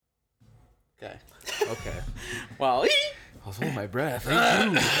Okay. Okay. Wow. I was holding my breath.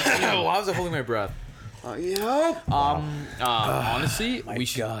 Thank you. Why was I holding my breath? Yeah. Honestly, my we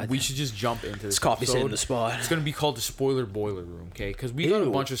should God. just jump into this. This coffee's episode. hitting the spot. It's gonna be called the Spoiler Boiler Room, okay? Because we got a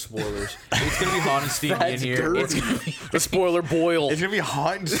Ew. bunch of spoilers. It's gonna be hot and steamy in That's here. dirty. It's gonna be, The spoiler boil. It's gonna be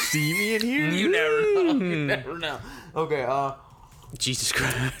hot and steamy in here. you never know. You never know. Okay. Jesus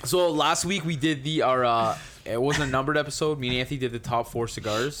Christ. So last week we did it wasn't a numbered episode. Me and Anthony did the top 4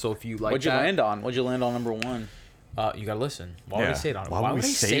 cigars. So if you like What'd you that, land on? What'd you land on number 1? you gotta listen. Why would I Yeah. say it on? Why would we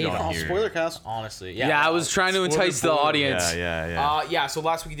say it on here? Spoiler cast. Honestly, Yeah, I was trying to entice the audience. Yeah. So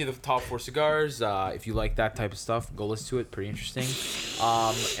last week we did the top 4 cigars. If you like that type of stuff, go listen to it. Pretty interesting.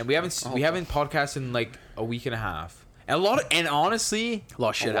 And we haven't podcasted in like a week and a half. And honestly, A lot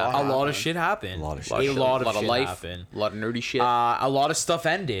of shit A lot. happened. a lot of shit happened. A lot of shit. A lot of shit shit life. happened. A lot of nerdy shit. A lot of stuff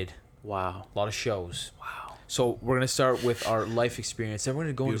ended. Wow. A lot of shows. Wow. So we're gonna start with our life experience. Then we're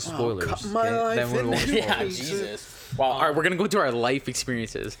gonna go into spoilers. cut my life Then we're in going to half. spoilers. Jesus. Wow. All right, we're gonna go to our life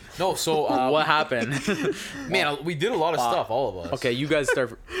experiences. No, so What happened? man, we did a lot of stuff, all of us. Okay, you guys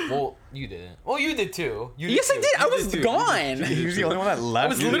start. Well, you didn't. Well, you did too. You Yes, I too. did. I You was too. You gone. did too. He was the only one that left. I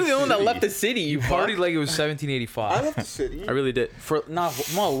was literally the one that left the city. You Partied fuck. like it was 1785. I left the city I really did. For not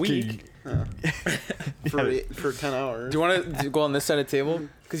a week. for 10 hours. Do you want to go on this side of the table?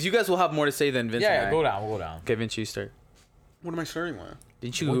 Because you guys will have more to say than Vince. and Yeah, I. go down. We'll go down. Okay, Vince, you start. What am I starting with?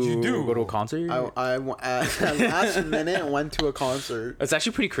 Didn't you, What'd you do? go to a concert? At last minute went to a concert. It's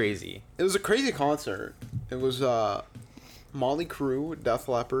actually pretty crazy. It was a crazy concert. It was Motley Crue, Def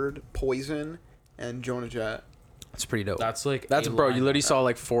Leppard, Poison, and Jonah Jett. It's pretty dope. That's like That's a bro. You line. literally saw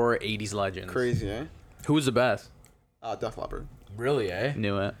like 4 80s legends. Crazy, eh? Who was the best? Def Leppard. Really, eh?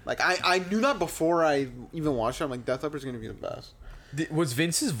 Knew it. Like I knew that before I even watched it. I'm like, Def Leppard's gonna be the best. Was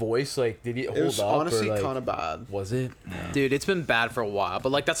Vince's voice like? Did he hold It was up? honestly or, like, kind of bad. Was it? Dude, it's been bad for a while,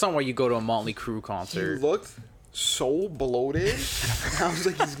 but like that's not why you go to a Motley Crue He concert. looked so bloated. I was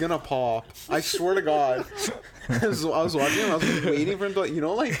like, he's gonna pop. I swear to God. I was watching him. I was like, waiting for him to,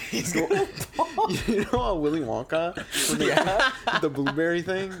 like he's gonna pop. You know, Willy Wonka, with the blueberry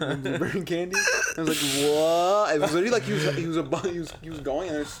thing, the blueberry candy. I was like, what? It was literally like he was going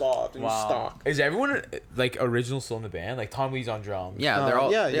and then it stopped and he Wow. stopped. Is everyone like original still in the band? Like Tom Lee's on drums. Yeah, they're all all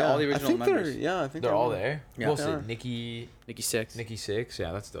the I original think members. I think They're all there. Yeah. Who else? Yeah. Nikki Nikki Sixx. Six.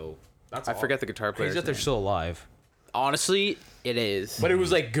 Yeah, that's dope. That's I forget the guitar player. Crazy that they're still alive. Honestly, it is. But it was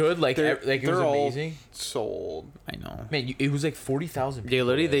like good. Like They're- it was they're all- amazing. so old. I know. Man, it was like 40,000. They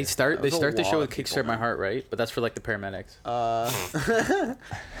literally they That start was a the show lot with of people, Kickstart My man. Heart, right? But that's for like the paramedics.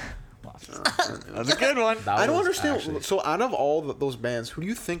 That's a good one. I don't understand. So out of all those bands, who do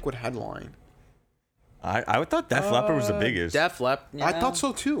you think would headline? I thought Def Leppard was the biggest. Def Leppard. I thought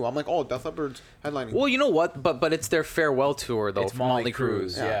so too. I'm like, oh, Def Leppard's headlining. Well, you know what? But it's their farewell tour though. It's for Motley Motley Crue.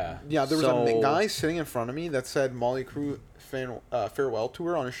 Crue. Yeah. Yeah, there was So- a guy sitting in front of me that said Motley Crue farewell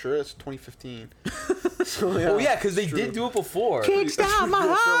tour on his shirt. It's 2015. So, yeah, Oh yeah, because they it's did true. do it before. Kickstart my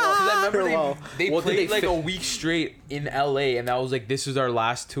Because I remember Farewell. they Well, did played they like fi- a week straight in LA, and that was like, this is our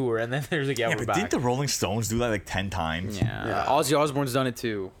last tour. And then there's like, yeah, Yeah, we're but didn't back. the Rolling Stones do that like 10 times? Yeah. Yeah. Ozzy Osbourne's done it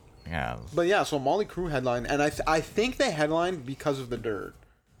too. Yeah. But yeah, so Motley Crue headline, and I think they headlined because of the Dirt.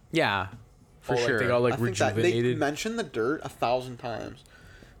 Yeah. For Oh, like, sure. they got like I think that they rejuvenated. mentioned the Dirt 1,000 times.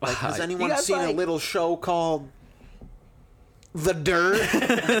 Like, has You anyone guys seen a like- little show called The Dirt?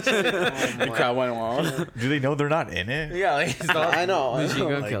 the crowd went wild. Do they know they're not in it? Yeah, like, it's not I know. Machine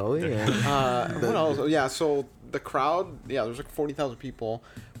Gun Like, Kelly. the- Yeah. What else? Yeah, so the crowd, there's like 40,000 people.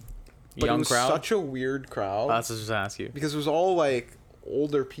 But Young it was crowd? such a weird crowd. That's what I was just ask you. because it was all like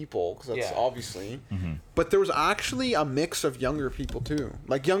older people, because that's Yeah. obviously. But there was actually a mix of younger people too,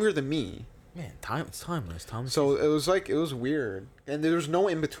 like younger than me. Man, it's timeless. So it was weird, and there was no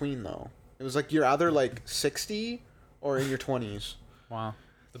in between though. It was like you're either like 60 or in your 20s. Wow.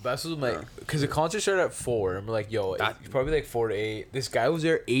 the best was like, because the concert started at 4, and we're like, yo, That- it's probably like 4 to 8. This guy was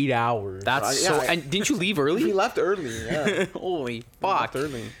there 8 hours. That's Yeah, so. I- And didn't you leave He early? left early. Yeah, Holy He fuck. left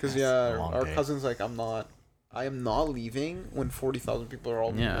early because a long our day. cousin's like, I am not leaving when 40,000 people are all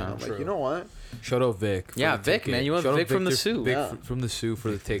leaving. Yeah, I'm true. like, you know what? Shout out Vic. for Yeah, the Vic, ticket. man. You want Shout out Vic from the Victor- Sioux. Vic Yeah. from the Sioux for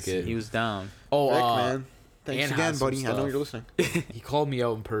the ticket. He was down. Oh, Rick, man. Thanks and again, has some buddy. I know stuff. you're listening. he called me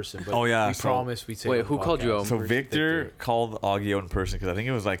out in person. But Oh, yeah, we so- promised we'd say. Wait, it on who the called you podcast. out? So Victor called Augie out in person because I think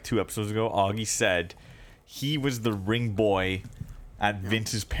it was like 2 episodes ago. Augie said he was the ring boy at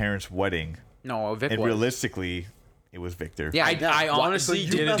Vince's parents' wedding, No, Vic and was. realistically, it was Victor. Yeah, I honestly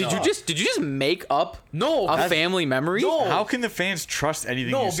so didn't. Did you just make up No, a family memory? No. How can the fans trust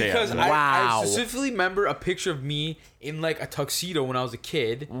anything No, you say? because Abdul? Wow. I specifically remember a picture of me in like a tuxedo when I was a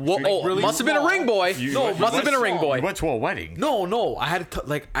kid. Whoa, Like, oh, really must have been a small. ring boy. No, must have been a ring boy. You went to a wedding. No, I had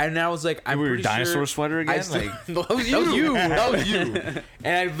and I was like, I'm You were pretty a dinosaur sure sweater again? I still, Like- no, that was you. That was you.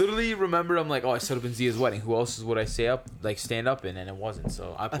 And I literally remember, I'm like, oh, I stood up in Zia's wedding. Who else would I stand up in? And it wasn't.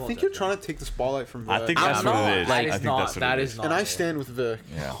 So I think you're trying to take the spotlight from Vic. I think I'm that's what not. it is. That I is think not. that's what That it is not. And I it. stand with Vic.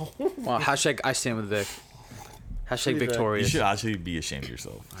 Yeah. Well, hashtag I stand with Vic. Hashtag Pretty bad. You victorious. should actually be ashamed of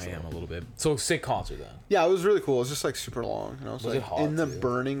yourself. I am a little bit. So sick concert then. Yeah, it was really cool. It was just like super long, and I was Was like it hot, in the too?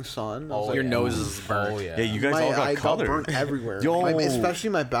 burning sun. I was like, Your nose is burnt. Oh yeah. Yeah, you guys all got I colored. got burnt everywhere. Yo. Especially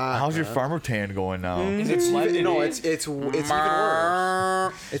my back. How's your man. farmer tan going now? It's blended even, no, in? it's even worse.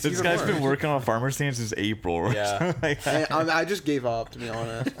 It's This even guy's worse. been working on a farmer stand since April. Yeah. Like, I just gave up, to be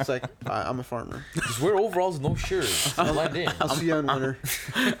honest. It's like I'm a farmer. Just wear overalls, no shirt. Blend in. I'll see you in winter.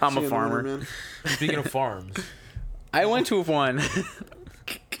 I'm See a you in farmer. winter, man. Speaking of farms, I went to one.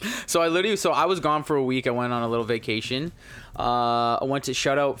 So I was gone for a week. I went on a little vacation. I went to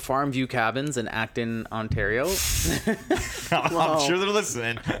shout out Farm View Cabins in Acton, Ontario. I'm sure they're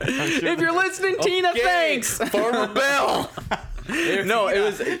listening. If you're listening, Tina, Okay, thanks. Farmer Bell. No, it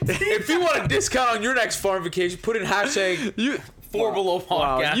was. If you want a discount on your next farm vacation, put in hashtag You, Four Below Podcast.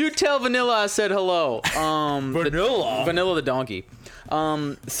 wow, you tell Vanilla I said hello. Vanilla. Vanilla the donkey.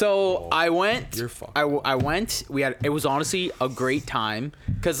 So I went. You're fucked. I went. It was honestly a great time.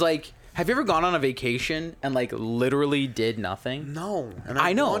 Cause like, have you ever gone on a vacation and like literally did nothing? No, and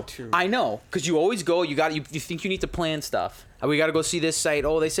I know. want to. I know. Cause you always go. You think you need to plan stuff. We got to go see this site.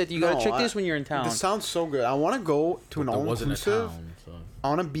 Oh, they said you got to No, check this when you're in town. This sounds so good. I want to go to an There wasn't a all-inclusive town. So.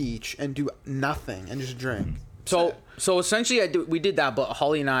 on a beach and do nothing and just drink. So essentially, we did that. But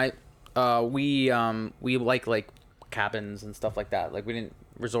Holly and I, we like cabins and stuff like that. Like we didn't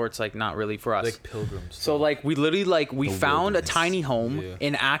resorts, like not really for us. Like pilgrims. So like we literally we found a wilderness. tiny home Yeah.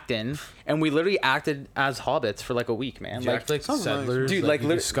 in Acton, and we literally acted as hobbits for like a week, man. Did you act like sounds nice. settlers. Dude, you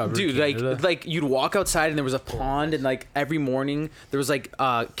discovered Canada? like you'd walk outside and there was a pond, and like every morning there was like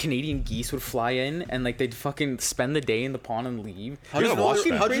Canadian geese would fly in, and like they'd fucking spend the day in the pond and leave. How'd you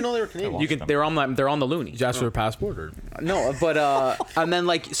know they were Canadian? You can, they're on the loony. Did you ask for a passport or? No, but and then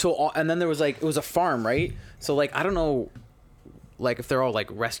and then there was like, it was a farm, right? So like I don't know, like if they're all like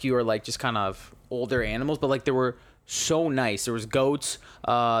rescue or like just kind of older animals, but like they were so nice. There was goats,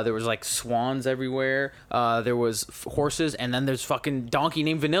 there was like swans everywhere, there was horses, and then there's fucking donkey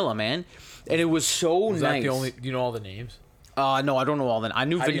named Vanilla, man, and it was so Was nice. that the only? Do you know all the names? No, I don't know all that. I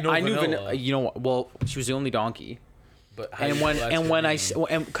knew How do you know I knew Vanilla? you know, well, she was the only donkey. But how And do you when know that's and her when I name?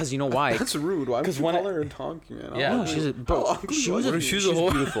 and because you know why? That's rude. Why would 'Cause you when call I- her a donkey, man? Yeah. No, she's a, bro, Oh, she was what a, if she's she's a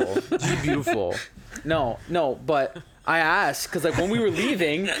whore? beautiful. She's beautiful. No, but I asked because like when we were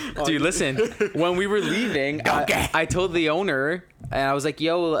leaving, dude, listen, when we were leaving, I told the owner, and I was like,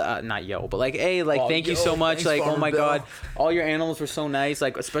 yo, not yo, but like, hey, like, Oh, thank you yo, so much. thanks, Like, oh Farmer my Bill. God, all your animals were so nice,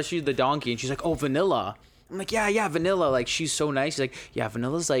 like, especially the donkey. And she's like, oh, Vanilla. I'm like, yeah, Vanilla. Like, she's so nice. She's like, yeah,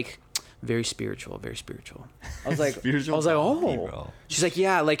 Vanilla's like very spiritual, very spiritual. I was like, Spiritual I was like, donkey, oh. bro. She's like,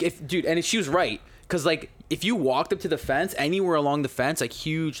 yeah, like if dude, and she was right, cause like if you walked up to the fence anywhere along the fence, like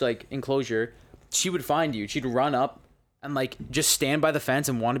huge like enclosure, she would find you. She'd run up and like just stand by the fence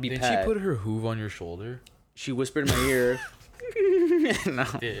and want to be Did pet. she put her hoof on your shoulder? She whispered in my ear. No,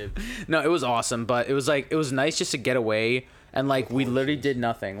 Did. no, it was awesome, but it was like it was nice just to get away and like we literally did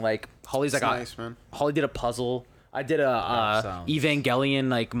nothing. Like Holly's It's like, nice, man. Holly did a puzzle. I did a sounds- Evangelion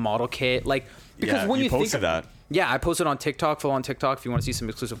like model kit, like because Yeah, when you you think posted that. yeah, I posted on TikTok, full on TikTok if you want to see some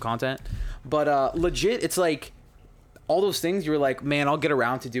exclusive content. But legit, it's like all those things you were like, man, I'll get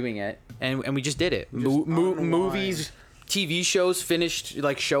around to doing it, and we just did it. I don't know Movies, TV shows, finished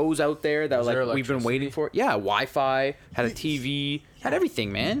like shows out there that there like we've been waiting for. Yeah, Wi-Fi, had a TV, had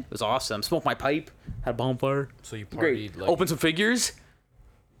everything, man. It was awesome. Smoked my pipe, had a bonfire. So you Great. partied like Opened some figures.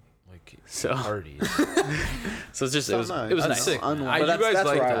 like So parties. so it's just it was nice. it was That's nice. sick. Unwind. I, But you guys that's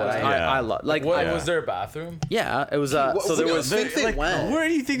like where that. I Yeah. I love like What Yeah. was there a bathroom? yeah, it was so there was think they went? Where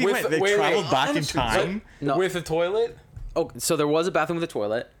do you think they With- went? They wait, traveled wait, back in honestly, time? no. With a toilet? Oh, so there was a bathroom with a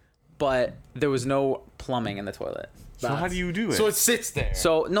toilet, but there was no plumbing in the toilet. So how do you do it? So it sits there.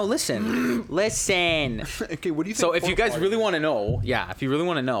 So no, listen. Okay, what do you think? So if you guys pork really pie want to know, yeah, if you really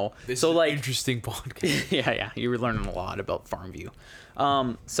want to know, this so is an like interesting podcast. yeah, you were learning a lot about Farmview.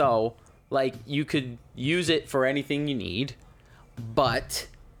 So like you could use it for anything you need, but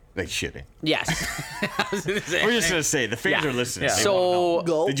like shitting. yes. We're just gonna say the fans Yeah. are listening. Yeah. They So- wanna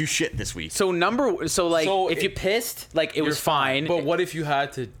know. Did you shit this week? So like So if you pissed, like it was You're fine. But what if you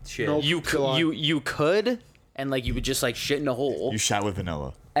had to shit? Nope. you Chill could out. you could, and like you would just like shit in a hole. You shot with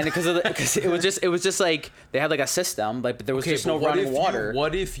vanilla. And because it was just like they had like a system, like but there was just no running water.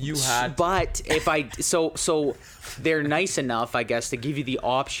 What if you had? But if I so they're nice enough, I guess, to give you the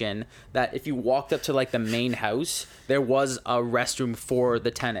option that if you walked up to like the main house, there was a restroom for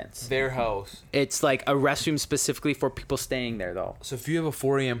the tenants. Their house. It's like a restroom specifically for people staying there, though. So if you have a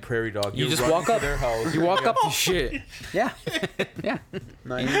 4 a.m. prairie dog, You just run walk to up. their house. You walk up to shit. Yeah, yeah.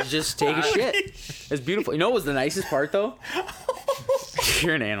 And you just take a shit. It's beautiful. You know what was the nicest part though?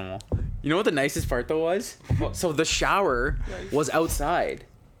 You're an animal. You know what the nicest part though was? So the shower was outside.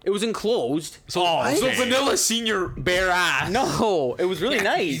 It was enclosed. So Vanilla seen your bare ass. No, it was really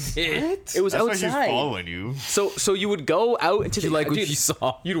nice. It It was That's why she's outside. following you. So you would go out into the like what dude, you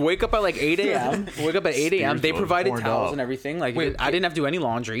saw. You'd wake up at like 8 a.m. Wake up at 8 a.m. They Spiritual, provided horned towels up. and everything. Like Wait, I didn't have to do any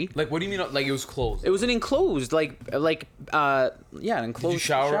laundry. Like, what do you mean? Like, it was closed? It was an enclosed, yeah, an Did you enclosed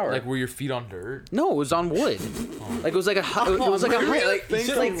shower? Like, were your feet on dirt? No, it was on wood. Like it was like a it was like a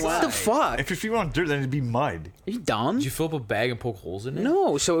Like, what the fuck? If your feet were on dirt, then it'd be mud. Are you dumb? Did you fill up a bag and poke holes in it?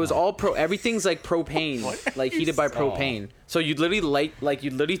 No, so it was all everything's like propane, like heated by propane. So you'd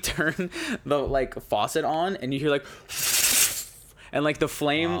literally turn the like faucet on and you hear like and like the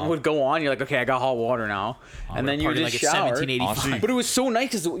flame would go on. You're like, okay, I got hot water now, and then you would just like shower. It's 1785. Honestly, But it was so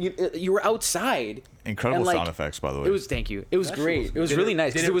nice because you were outside. incredible and, like, sound effects, by the way. It was thank you. It was great. It was Did really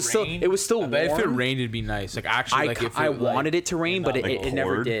nice did because it was still I bet if it warm. rained, it'd be nice. Like, actually, like if I it, wanted it to rain, but not, it, like, it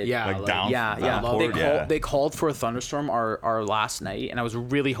never poured? did. Yeah, like like- down. Yeah, down yeah. poured, yeah. They called for a thunderstorm our last night, and I was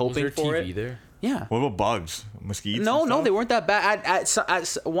really Was hoping there for TV it. there? Yeah. What about bugs, mosquitoes? No, and no, stuff? they weren't that bad.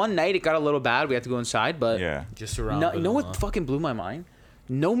 At one night, it got a little bad. We had to go inside, but Yeah. Just around. no, you know what Vanilla. fucking blew my mind?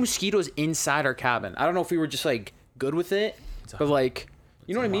 No mosquitoes inside our cabin. I don't know if we were just like good with it, but like.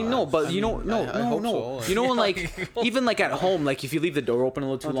 You know what I mean? No, but you know, no, I no, hope no. so. You know when like, even like at home, like if you leave the door open a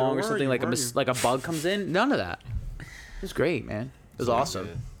little too Oh, long or where are something, you? like Where are you? like a bug comes in. None of that. It was great, man. It was awesome.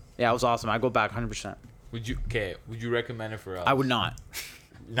 good. Yeah, it was awesome. I go back 100%. Would you recommend it for us? I would not.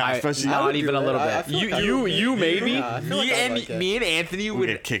 Not especially. Not would even do a it. little I bit. feel like I You would you maybe. Yeah, I feel like I'd like it. Me and Anthony We'd would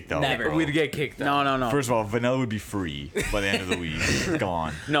get kicked out. Never. bro. We'd get kicked out. No. First of all, vanilla would be free by the end of the week.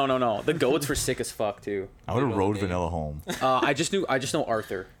 Gone. No. The goats were sick as fuck too. I would have They rode don't vanilla home. I just know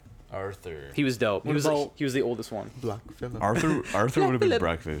Arthur. Arthur. He was dope. He What was about- he was the oldest one. Black Phillip. Arthur would have been Philip.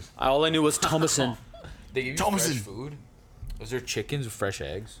 breakfast. All I knew was Thomason. They gave you Thomason. fresh food. Was there chickens with fresh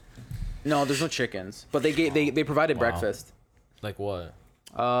eggs? No, there's no chickens, but they provided Wow. breakfast. Like what?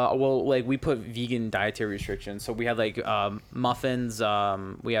 Well, like we put vegan dietary restrictions, so we had like muffins.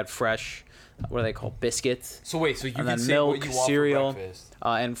 We had fresh, what are they called? Biscuits. So wait, so you And can then say milk, what you want cereal. for breakfast.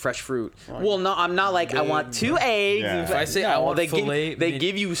 And fresh fruit. Well, no, I'm not like I want 2 eggs. Yeah. If I say I want they filet they min-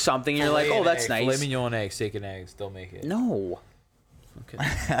 give you something, and you're like, Filet oh, and that's egg, nice. Filet mignon eggs, steak and eggs. They'll make it. No. Okay.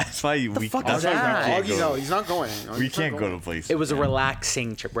 That's why we. fuck That's is why that? we Oh, can't you know, go. he's not going. We can't go to places. It was a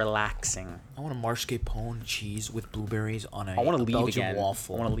relaxing trip. Relaxing. I want a mascarpone cheese with blueberries on a I wanna leave Belgian again.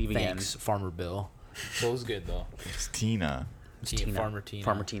 waffle. I wanna leave again. Thanks, Farmer Bill. So it was good though. It's Tina. Tina, Farmer Tina.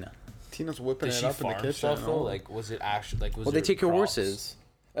 Farmer Tina. Tina's whipping Did it she up in the farm kitchen. stuff though? oh. Like, was it actually like? Was Well, they there take your crops? horses.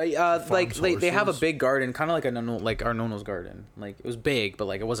 Like they have a horses? big garden, kind of like our Nono's garden. Like it was big, but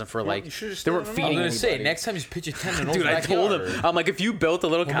like it wasn't for like you should've they weren't stayed on feeding. I was gonna say anybody. next time you pitch a tent in Dude, I told him. I'm like, if you built a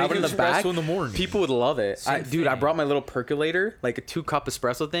little We'll cabin in make the an back, espresso in the morning. people would love it. Same Dude, I thing. brought my little percolator, like a 2-cup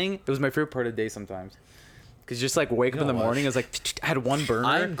espresso thing. It was my favorite part of the day sometimes. Cause just like wake up in the know what? morning, it was like I had one burner.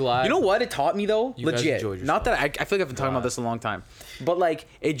 I'm glad You know what it taught me though? you guys Legit. enjoyed Not that yourself. I feel like I've been talking about Glad. this a long time, but like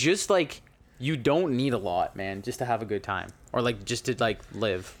it just like you don't need a lot, man, just to have a good time or like just to like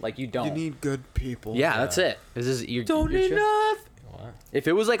live. Like you don't. You need good people. Yeah, that's it. This is you Don't need enough. What? If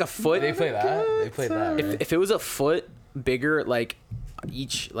it was like a foot, They play that. They play that. Right? if it was a foot bigger, like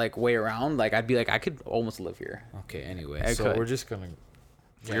each like way around, like I'd be like I could almost live here. Okay. Anyway, I so could. we're just gonna.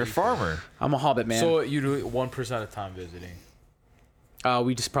 You're a farmer. I'm a hobbit, man. So you do 1% of the time visiting.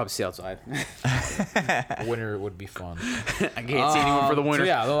 We just probably stay outside. Winter would be fun. I can't see anyone for the winter. So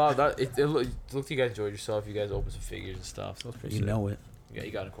yeah, it looked like you guys enjoyed yourself. You guys opened some figures and stuff. So it was pretty You sick. know it. Yeah,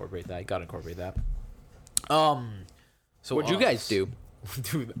 you gotta incorporate that. So What'd you guys do?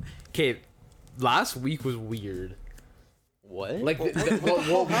 Dude, okay, last week was weird. What? Like What what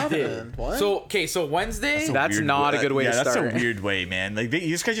we did. happened? What? So Wednesday. That's not a good way to That's start. a weird way, man. Like you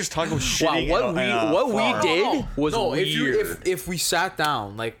just guys just talk about shitting. Wow, what we did was no, weird. if we sat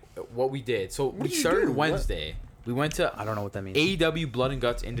down, like what we did. So we did you started do? Wednesday. We went to I don't know what that means. AEW Blood and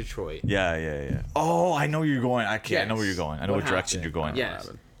Guts in Detroit. Yeah. Oh, I know where you're going. I know where Yes. you're going. I know what direction happened? you're going. Yes.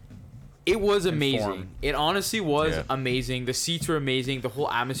 It was amazing. Inform. It honestly was Yeah. amazing. The seats were amazing. The whole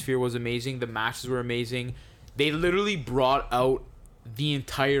atmosphere was amazing. The matches were amazing. They literally brought out the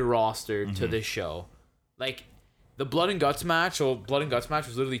entire roster to this show. like the blood and guts match. So blood and guts match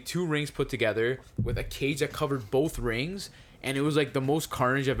was literally 2 rings put together with a cage that covered both rings, and it was like the most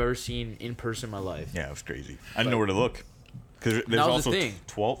carnage I've ever seen in person in my life. Yeah, it was crazy. I didn't know where to look because there's That was the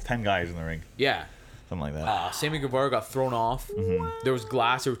also thing. 10 guys in the ring, Yeah. something like that. Sammy Guevara got thrown off. There was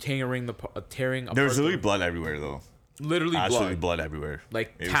glass. They were tearing apart. There was literally blood everywhere, though. literally Absolutely blood. blood everywhere.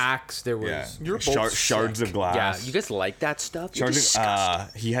 Like It was- tacks. There was. Yeah, You're both shards of sick. glass. Yeah, you guys like that stuff? You're Shards disgusting.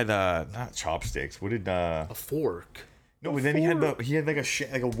 of, he had not chopsticks. What did A fork. No, but then he had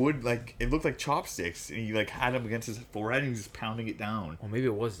like a wood, like it looked like chopsticks, and he like had them against his forehead, and he was just pounding it down. Well, maybe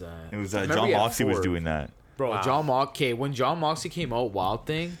it was that. It was Remember John he had a Moxley was fork. doing that. Bro, Wow. John Moxley. When John Moxley came out, Wild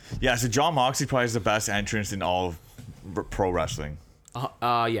Thing. Yeah, so John Moxley probably is the best entrance in all of pro wrestling,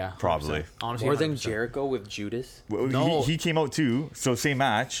 Yeah. probably. 100%. Honestly, More than 100%. Jericho with Judas. Well, No. he came out too, so same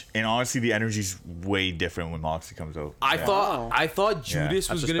match, and honestly, the energy's way different when Moxley comes out. I Yeah. thought Judas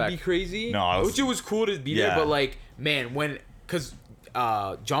Yeah. was That's gonna be respect. crazy. No, I was- which it was cool to be Yeah. there, but like, man, because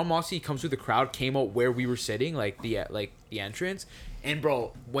John Moxley comes through the crowd, came out where we were sitting, like the entrance, and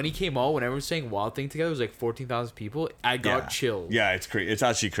bro, when he came out, when everyone was saying Wild Thing together, it was like 14,000 people. I got chilled. Yeah, it's crazy. It's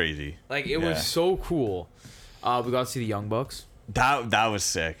actually crazy. Like it Yeah. was so cool. We got to see the Young Bucks, That was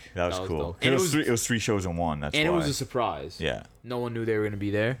sick. That was was cool. dope. It was 3 shows in one. That's and why. it was a surprise. Yeah. No one knew they were gonna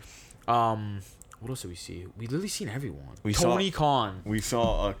be there. What else did we see? We literally seen everyone. We saw- Tony Khan. We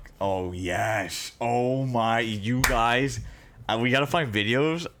saw oh yes, oh my, you guys, we gotta find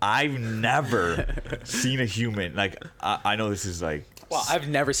videos. I've never seen a human like I know this is like Well, I've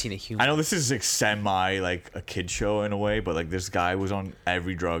never seen a human. I know this is like semi like a kid show in a way, but like this guy was on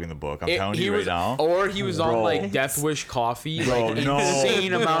every drug in the book. I'm telling He you was, right now. or he was on Bro. like Death Wish coffee, Bro, like no,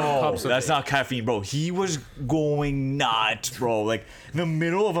 insane amount of cups of that's it. not caffeine, bro. He was going nuts, bro. Like in the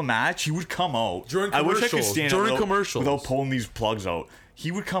middle of a match, he would come out During I wish I could commercials. stand During up commercials. without pulling these plugs out.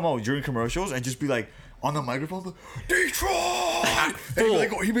 He would come out during commercials and just be like on the microphone, like, Detroit.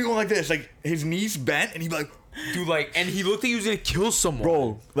 And he'd be going like this, like his knees bent, and he'd be like, Dude, like, and he looked like he was gonna kill someone.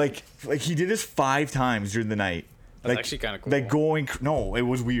 bro, like he did this 5 times during the night. That's Like, actually kinda cool. Like going, no, it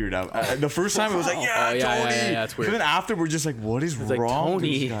was weird. The first time it was like, yeah, Oh, yeah, Tony. yeah, it's weird. But then after, we're just like, what is like, wrong with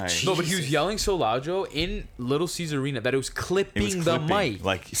Tony, this guy? jeez. No, but he was yelling so loud, Joe, in Little Caesar Arena that it was clipping, It was the clipping, mic.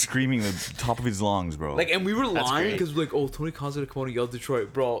 like screaming the top of his lungs, bro. Like, and we were lying great. because like, oh, Tony Khan's gonna come out and yell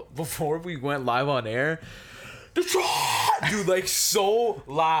Detroit, bro. Before we went live on air, Detroit, dude, like so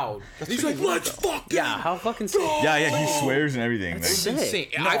loud. He's like, let's fucking Yeah, how fucking sick. yeah, he swears and everything. Like, It's sick. insane.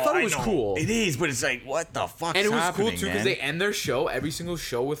 No, I thought it I was know. cool. It is, but it's like, what the fuck? And it was cool too because they end their show, every single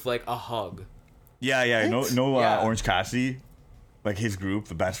show, with like a hug. yeah, no, Yeah. Orange Cassidy, like his group,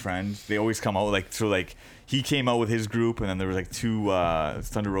 the best friends. They always come out like so. Like he came out with his group, and then there was like 2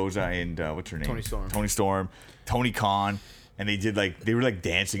 Thunder Rosa and what's her name? Tony Storm. Tony Khan. And they were like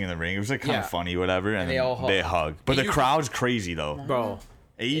dancing in the ring. It was like kind Yeah. of funny, whatever. And they then all hug. they hug. But And the you- crowd's crazy though. Bro.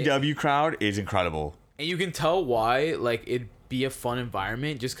 AEW crowd is incredible. And you can tell why, like, it'd be a fun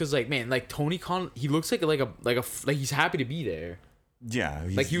environment just because, like, man, like Tony Khan, he looks like he's happy to be there. Yeah,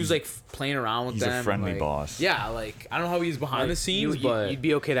 Like he was like playing around with he's a them. and, friendly like- boss. Yeah, like I don't know how he's behind the scenes, you, but you'd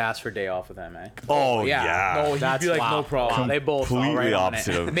be okay to ask for a day off with them, eh? Oh yeah, yeah, no, he'd be like no problem. Wow, they both all completely right on it.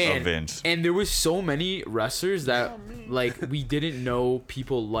 opposite of Man, Vince. and there was so many wrestlers that like we didn't know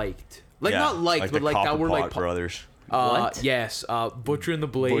people liked, like not liked, but the like that Copper were like Pot brothers. What? yes, Butcher and the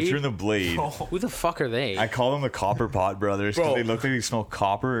Blade. Butcher and the Blade. Who the fuck are they? I call them the Copper Pot brothers because Bro. they look like they smell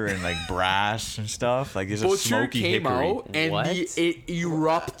copper and like brass and stuff. Like it's a Butcher smoky came hickory. out and What? it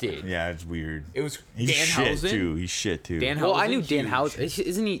erupted. Yeah, it's weird. It was He's Danhausen. shit too. He's shit too. Dan well, I knew Housen, Dan huge. Housen.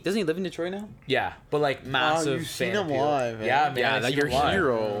 Isn't he? Doesn't he live in Detroit now? Yeah, but like massive. you've seen fan him appeal. live, eh? Yeah, man. Yeah, I've that's seen your him live.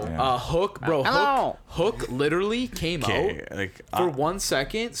 hero. Yeah. Hook, bro. Hello. Hook literally came Okay, out like for 1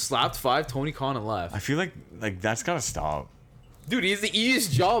 second, slapped 5 Tony Khan and left. I feel like that's gotta stop. Dude, he's the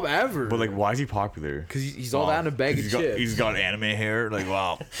easiest job ever. But like, why is he popular? because he's all that in a bag of he's chips. He's got anime hair. Like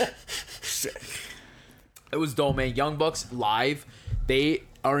wow. It was dope, man. Young Bucks live, they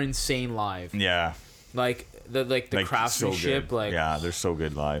are insane live. Yeah. Like the Like, craftsmanship, so like yeah, they're so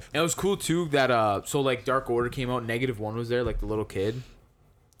good live. And it was cool too that so like Dark Order came out, -1 was there, like the little kid,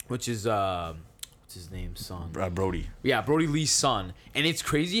 which is what's his name, son? Brody. Yeah, Brody Lee's son. And it's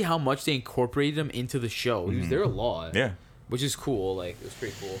crazy how much they incorporated him into the show. He was there a lot. Mm-hmm. Yeah. Which is cool. Like it was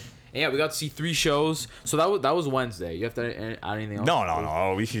pretty cool. And yeah, we got to see 3 shows. So that was Wednesday. You have to add anything else?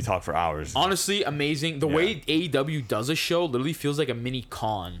 No. We can talk for hours. Honestly, amazing. The way AEW does a show literally feels like a mini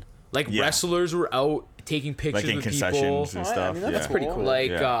con. Like Yeah. wrestlers were out taking pictures Like in with people. concessions and Oh, yeah, I stuff. mean, that's yeah. pretty cool. Like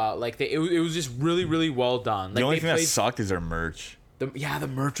Yeah. it was just really really well done. Like The only they thing that played, sucked is their merch. The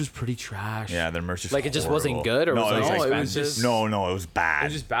merch was pretty trash. Yeah, their merch is Like, it just wasn't horrible. good, or no, was it it was No, it was expensive. just- No, it was bad. It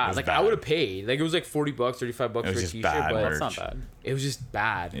was just bad. It was Like I would have paid. Like it was like $40, $35 It was for a just t-shirt, bad but merch. That's not bad. it was just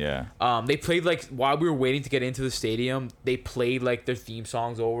bad. Yeah. They played like while we were waiting to get into the stadium, they played like their theme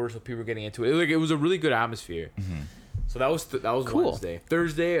songs over, so people were getting into it. Like it was a really good atmosphere. So that was Cool. Wednesday.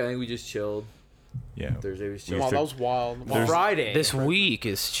 Thursday, I think we just chilled. Yeah. Thursday was We chill. Wow, fi- that was wild. Wow. There's- Friday. This week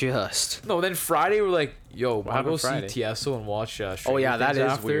is just. No, then Friday we're like, yo, wanna happened go see Friday? Tiesto and watch. Oh yeah, Stranger that Things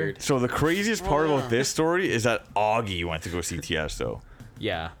is after? weird. So the craziest part Oh, about yeah. this story is that Augie went to go see Tiesto.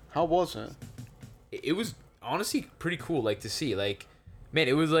 Yeah, How was it? it was honestly pretty cool. Like to see, like, man,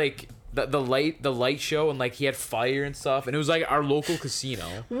 it was like the light show, and like he had fire and stuff, and it was like our local casino.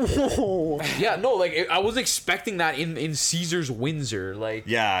 Whoa. Yeah, no, like I wasn't expecting that in Caesar's Windsor. Like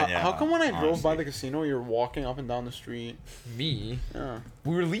Yeah. How come when I drove by honestly. the casino, you're walking up and down the street? me, Yeah,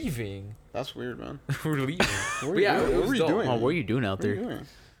 we were leaving. that's weird, man. we were leaving. What were But you yeah, doing? it What was were you dope. doing? Oh, what are you doing out What are you there? doing?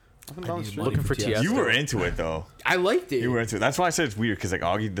 Up and down the need street. money. Looking for Tiesto. You were into it though. I liked it. You were into it. That's why I said it's weird because like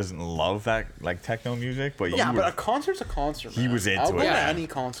Augie doesn't love that like techno music, but Yeah, you but were. a concert's a concert. He Man. was into I'll go it. to Yeah. any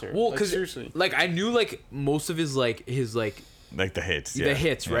concert. Well, Like, because seriously. like I knew like most of his like like the hits. the yeah.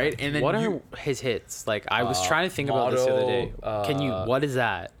 hits, Yeah. right? And then What you, are his hits? Like, I was trying to think about this the other day. Motto, Can you? What is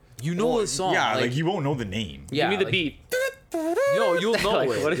that? you know the song. Yeah, like you won't know the name. Yeah, Give me the like- beat. No, you'll know Like,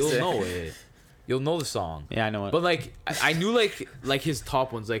 it. what is You'll it? know it. You'll know the song. Yeah, I know it. But like I knew like his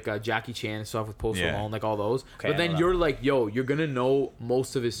top ones like Jackie Chan and stuff with Post Yeah. Malone, like all those. Okay, but I then know that you're like, yo, you're gonna know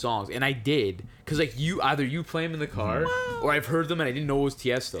most of his songs, and I did, cause like either you play him in the car, or I've heard them and I didn't know it was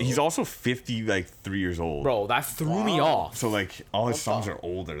Tiesto. He's also 3 years old. bro, that threw me Wow. off. So like all his What songs the- are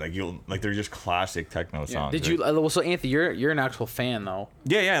older. Like they're just classic techno songs. Did Like- you? Well, so Anthony, you're an actual fan though.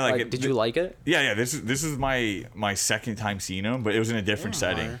 Yeah, like, Like, did you like it? Yeah. This is my second time seeing him, but it was in a different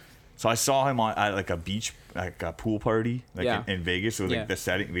setting. So I saw him at like a beach, like a pool party, like Yeah. in Vegas. So like Yeah. the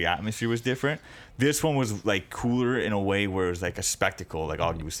setting, the atmosphere was different. This one was like cooler in a way where it was like a spectacle, like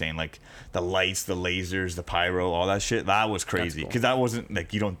Augie was saying, like the lights, the lasers, the pyro, all that shit. That was crazy cool. because that wasn't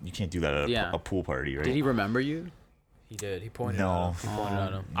like you can't do that at Yeah. a pool party, right? Did he remember you? He did. He pointed No. at him. He pointed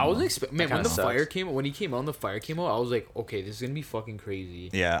at him. I wasn't expecting. Man, That when the kinda fire sucks. came, when he came on, the fire came out. I was like, okay, this is gonna be fucking crazy.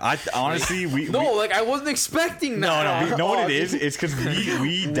 Yeah, I honestly we No, we, like I wasn't expecting no, that. you know what it is? It's because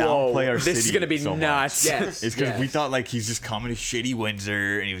we downplay our city. This is gonna be so much. nuts. Yes. It's because we yes. thought like he's just coming to shitty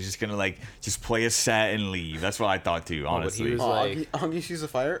Windsor and he was just gonna like just play a set and leave. That's what I thought too, but honestly. he was Oh, like- Augie sees the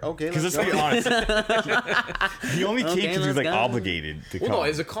fire. Okay, Because let's let's be go. honest, he only came Okay, because he was let's like go. obligated to come. Well, no,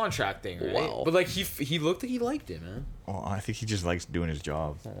 it's a contract thing, right? Wow. But like he looked like he liked it, man. Well, I think he just likes doing his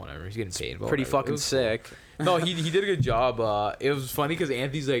job. Well, whatever, he's getting paid. but Pretty whatever. It fucking was sick. cool. No, he did a good job. It was funny because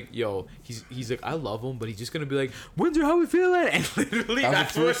Anthony's like, yo, he's like, I love him, but he's just gonna be like, Windsor, how we feeling? And literally, That was the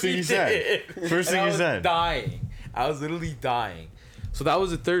that's first what thing he he said. did. First thing And I he was said. Dying. I was literally dying. So that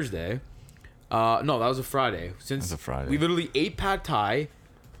was a Thursday. No, that was a Friday. Since That was a Friday. we literally ate pad thai.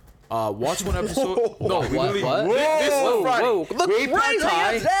 Watched one episode. No, we literally. What? This was Whoa, Friday. whoa. Look We ate pad right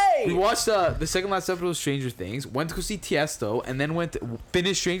thai. there. We watched the second last episode of Stranger Things. Went to go see Tiesto, and then went to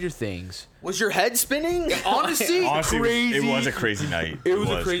finish Stranger Things. Was your head spinning? Honestly, Honestly, crazy. it was a crazy night. It was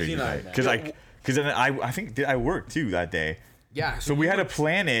a crazy night, man. Because then I think I worked too that day. Yeah. So we had to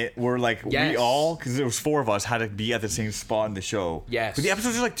plan it where like Yes. we all, because there was 4 of us, had to be at the same spot in the show. Yes. But the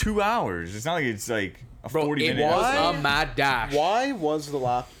episodes are like 2 hours. It's not like it's like a Bro, 40-minute it was episode. a mad dash. Why was the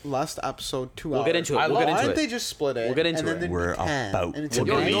last episode 2 hours? We'll get into it. I We'll love- get Why into didn't it. they just split it? We'll get into and then it. there'd be We're 10, about and it's to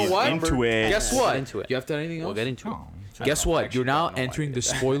gonna get be you know what? into it. Guess We'll what? get into it. You have to anything else? We'll get into it. Oh, Guess what? Actually, You're now don't know entering why. the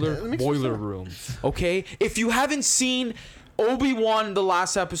spoiler It makes boiler sense. room. Okay? If you haven't seen Obi-Wan the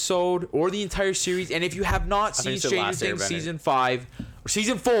last episode or the entire series, and if you have not seen it's the Stranger last Things Airbender. season 5 or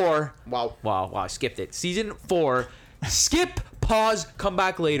season 4, Wow. I skipped it. Season 4, skip, pause, come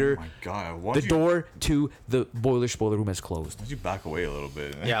back later. Oh my god! Why The did door to the boiler spoiler room is closed. you back away a little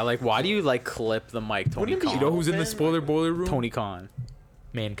bit? Yeah, like why do you like clip the mic, Tony You Khan? know who's in the spoiler boiler room? Tony Khan.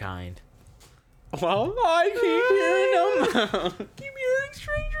 Mankind. Well, I keep hearing him. Keep hearing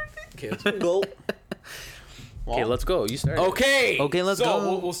Stranger Things. Okay, let's go. You start. Okay. Okay, let's so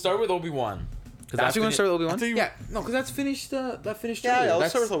go. We'll start with Obi-Wan. Because that's you want to start with Obi-Wan? Yeah, no, because that's finished. That finished. Yeah, earlier. yeah,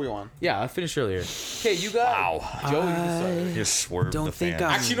 let's That's- start with Obi-Wan. Yeah, I finished earlier. Okay, you got. Wow. Joe, you can start. Just swerve Don't the think fan.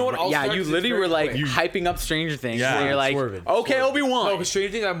 I'm. Actually, you know what? I'll yeah, start you 'cause it's literally very were like quick. hyping up Stranger Things. Yeah. and you're like, Swerving. okay, Obi-Wan. No, because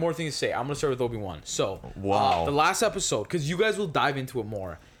Stranger Things, I have more things to say. I'm gonna start with Obi-Wan. So, Wow. the last episode, because you guys will dive into it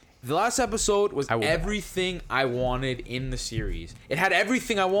more. The last episode was I will. everything I wanted in the series. It had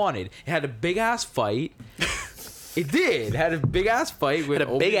everything I wanted. It had a big ass fight. It did. It had a big ass fight with Had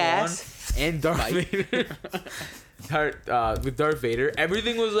a big Obi-Wan ass and Darth Vader. with Darth Vader,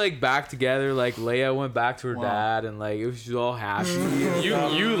 everything was like back together. Like Leia went back to her dad, and like it was just all happy. You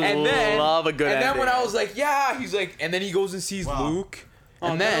and then, love a good And then ending. when I was like, yeah, he's like, and then he goes and sees Luke,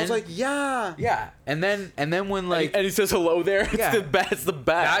 and then I was like, yeah. yeah, and then when like and he says hello there. It's Yeah. the best. It's the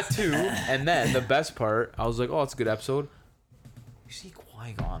best. that too, and then the best part, I was like, oh, it's a good episode. You see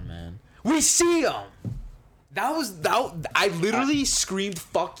Qui-Gon, man. We see him. That was that. I literally screamed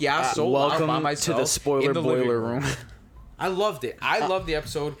 "fuck yeah" so loud by Welcome myself to the spoiler in the living boiler room. I loved it. I loved the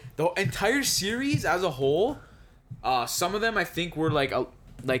episode. The entire series as a whole. Some of them I think were like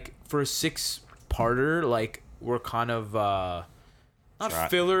for a 6-parter, like were kind of not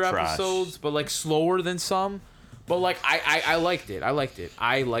filler trash. episodes, but like slower than some. But like I liked it. I liked it.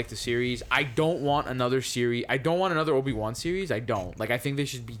 I liked the series. I don't want another series. I don't want another Obi-Wan series. I don't. Like I think they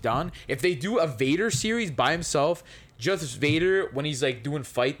should be done. If they do a Vader series by himself, just Vader when he's like doing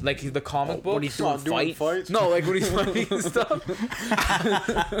fight, like the comic book. when he's doing Fights. No, like when he's fighting and stuff.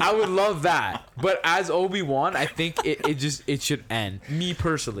 I would love that. But as Obi-Wan, I think it should end. Me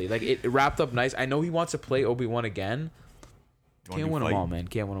personally. Like it wrapped up nice. I know he wants to play Obi-Wan again. Can't win them all, man.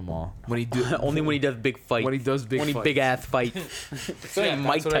 Can't win them all. When he do Only when he does big fight. when he does big when he fights. big ass fight. That's like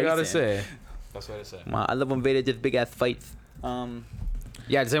Mike what I gotta Tyson. say. That's what I say. Wow, I love when Vader does big ass fights.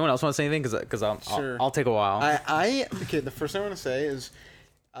 Yeah. Does anyone else want to say anything? Because Sure. I'll take a while. Okay, the first thing I want to say is,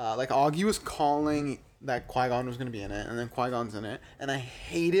 like Augie was calling that Qui-Gon was going to be in it, and then Qui-Gon's in it, and I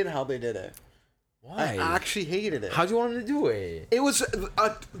hated how they did it. Why? I actually hated it. How'd you want him to do it? It was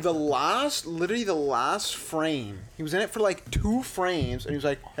literally the last frame. He was in it for like 2 frames, and he was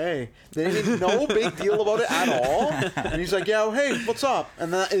like, "Hey," they didn't no big deal about it at all. And he's like, "Yeah, hey, what's up?"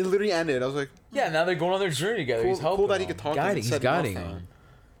 And then it literally ended. I was like, Yeah, now they're going on their journey together. He's Cool- helping cool that he them. could talk to him and He's said guiding nothing. him.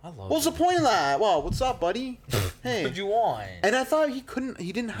 I love "What's the point of that?" Well, what's up, buddy? Hey. What did you want? And I thought he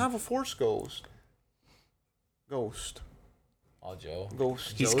didn't have a Force ghost. Oh, Joe.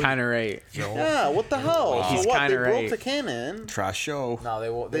 Ghost. He's kind of right. Joe. Yeah, what the hell? He's So what? They kinda broke right. the canon. Trash show. No, they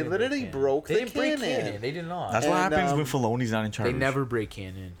won't. They didn't literally break canon. broke They the didn't break canon. canon. They did not. That's what And, happens when Filoni's not in charge. They never break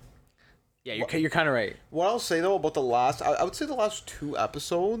canon. Yeah, you're kind of right. What I'll say though about the last, I would say the last 2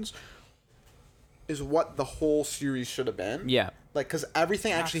 episodes is what the whole series should have been. Yeah. Like, because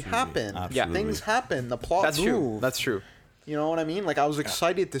everything actually happened. Absolutely. Things happened. The plot That's true. moved. That's true. You know what I mean? Like, I was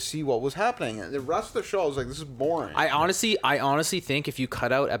excited to see what was happening. And the rest of the show, I was like, this is boring. I honestly think if you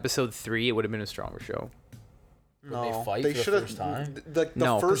cut out episode 3, it would have been a stronger show. no, they fight they for the should have. first time? The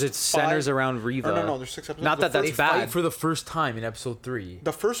No, because first it centers 5 around Riva. No, there's 6 episodes. Not The that that's first- They bad. fight for the first time in episode 3.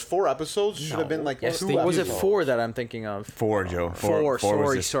 The first 4 episodes should have been like Yes, 2 they- Was it episodes. 4 that I'm thinking of? 4, Joe. 4. was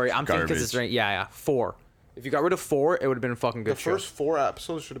Sorry, just sorry. I'm thinking because it's garbage. right. Yeah, 4. If you got rid of 4, it would have been a fucking good The show. first 4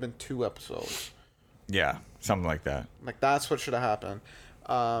 episodes should have been 2 episodes. Yeah, something like that. Like, that's what should have happened.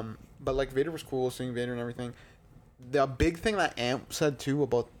 But like, Vader was cool, seeing Vader and everything. The big thing that Amp said too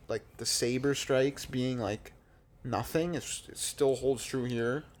about like the saber strikes being like nothing, it still holds true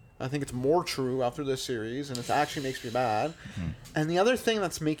here. I think it's more true after this series, and it actually makes me mad. And the other thing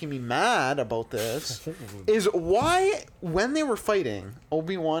that's making me mad about this is why, when they were fighting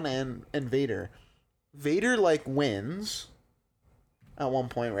Obi-Wan and Vader, Vader like wins at one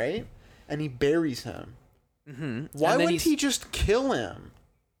point, right? And he buries him. Why And then wouldn't he's- he just kill him?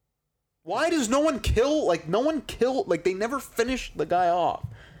 Why does no one kill? Like, they never finish the guy off.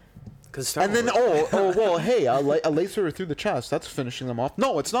 And then, well, hey, a laser through the chest. That's finishing them off.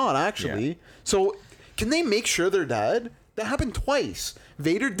 No, it's not, actually. Yeah. So, can they make sure they're dead? That happened twice.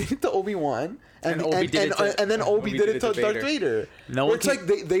 Vader did it to Obi-Wan. And Obi did it to- and then Obi did it to Darth Vader. No Where one it's can-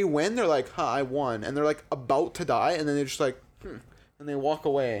 like they win, they're like, I won. And they're like about to die, and then they're just like, and they walk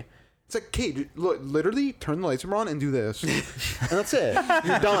away. It's like, okay, dude, look, literally turn the lights on and do this. And that's it.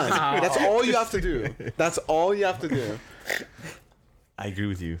 You're done. That's all you have to do. That's all you have to do. I agree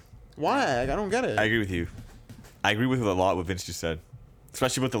with you. Why? Like, I don't get it. I agree with you. I agree with a lot what Vince just said,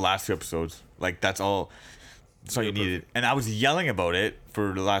 especially with the last 2 episodes. Like that's all you needed. And I was yelling about it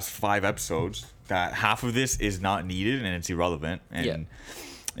for the last 5 episodes that half of this is not needed and it's irrelevant, and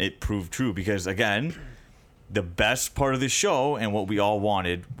it proved true because again, the best part of the show and what we all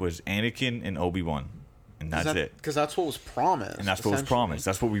wanted was Anakin and Obi-Wan, and that's it. Because that's what was promised. And that's what was promised.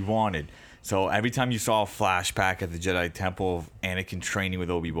 That's what we wanted. So every time you saw a flashback at the Jedi Temple of Anakin training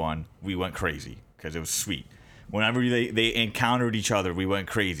with Obi-Wan, we went crazy because it was sweet. Whenever they encountered each other, we went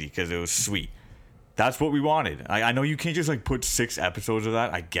crazy because it was sweet. That's what we wanted. I know you can't just like put 6 episodes of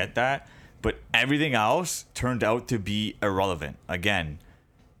that. I get that. But everything else turned out to be irrelevant. Again,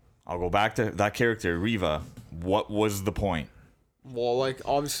 I'll go back to that character, Riva. What was the point? Well, like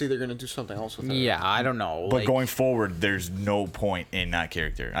obviously they're gonna do something else with it. Yeah, I don't know. But like, going forward, there's no point in that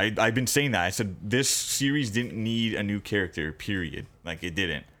character. I've been saying that. I said this series didn't need a new character, period. Like, it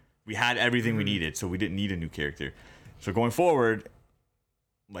didn't. We had everything we needed, so we didn't need a new character. So going forward,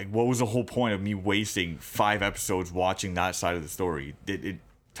 like, what was the whole point of me wasting 5 episodes watching that side of the story? It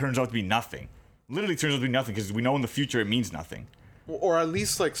turns out to be nothing. Literally turns out to be nothing, because we know in the future it means nothing. Or at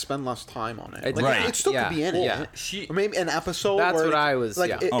least like spend less time on it. Like, Right. It still Yeah. could be in it. Yeah. Or maybe an episode. That's where what I was- like.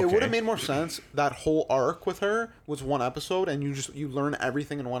 yeah. It would Okay. have made more sense. That whole arc with her was one episode, and you learn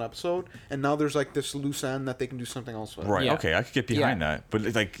everything in one episode, and now there's like this loose end that they can do something else with. Right. Yeah. Okay, I could get behind Yeah. that,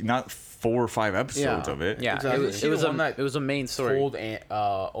 but like not 4 or 5 episodes Yeah. of it. yeah, Exactly. it See was the a one that it was a main story. Told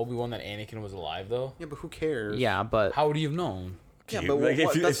Obi-Wan that Anakin was alive though. Yeah, but who cares? Yeah, but How would you have known? Yeah, but Like, if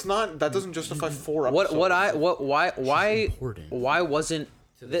what, you- that's if- not. That doesn't justify 4 episodes. why important. wasn't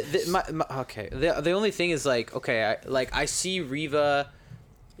okay, the only thing is like, okay, I see Riva.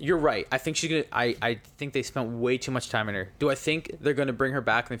 You're right. I think she's gonna. I think they spent way too much time in her. Do I think they're gonna bring her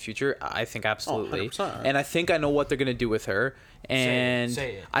back in the future? I think absolutely. 100%. And I think I know what they're gonna do with her. And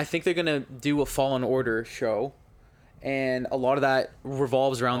Say it. I think they're gonna do a Fallen Order show, and a lot of that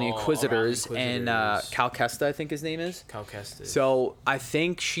revolves around the Oh, around the Inquisitors and Inquisitors. Cal Kestis, I think his name is. Cal Kestis. So I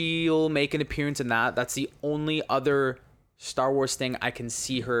think she'll make an appearance in that. That's the only other Star Wars thing I can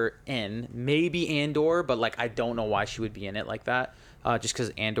see her in. Maybe Andor, but like I don't know why she would be in it like that. Just because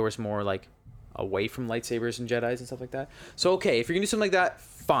Andor's more like away from lightsabers and Jedis and stuff like that. So okay, if you're gonna do something like that,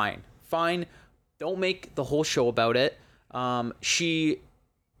 fine. Don't make the whole show about it.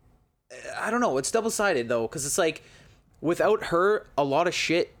 I don't know. It's double-sided though, because it's like without her, a lot of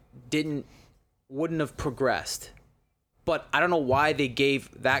shit wouldn't have progressed. But I don't know why they gave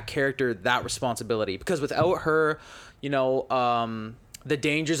that character that responsibility, because without her, the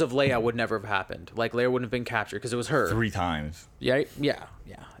dangers of Leia would never have happened. Like Leia wouldn't have been captured because it was her. 3 times. Yeah.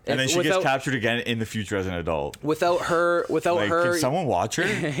 And then she without, gets captured again in the future as an adult. Without her, Like, can someone watch her?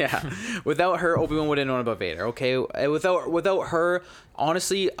 yeah. Without her, Obi-Wan wouldn't have known about Vader. Okay. Without her,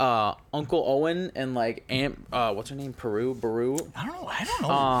 honestly, Uncle Owen and like Aunt, what's her name? Baru. I don't know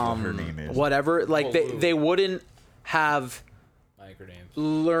what her name is. Whatever. Like Oh, they wouldn't have like her name.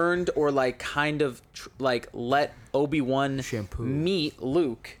 learned or like kind of like let Obi-Wan Shampoo. meet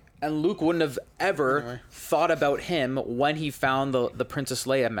Luke, and Luke wouldn't have ever Anyway. thought about him when he found the Princess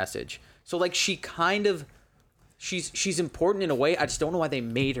Leia message. So like she kind of she's important in a way. I just don't know why they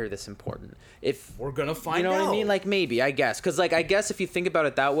made her this important. If We're gonna find you know out. what I mean? Like maybe, I guess. Because like I guess if you think about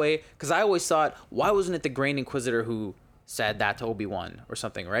it that way, because I always thought, why wasn't it the Grand Inquisitor who said that to Obi-Wan or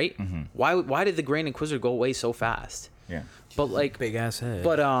something, right? Mm-hmm. Why did the Grand Inquisitor go away so fast? Yeah. But like big ass head.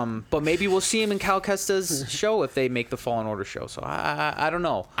 but maybe we'll see him in Cal Kestis' show if they make the Fallen Order show. So I don't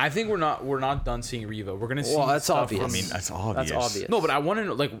know. I think we're not done seeing Riva. We're gonna see. Well, that's stuff obvious. from- I mean, that's obvious. That's obvious. No, but I want to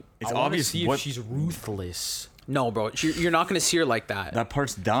know. Like, It's I wanna obvious see what- if she's ruthless. No, bro, you're not gonna see her like that. That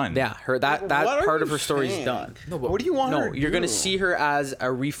part's done. Yeah, her that What are part of you her story is saying? done. No, but What do you want her No, to you're gonna do? see her as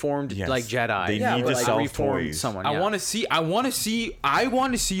a reformed Yes. like Jedi. They Yeah, need or, to like, sell reformed toys. someone. I yeah. want to see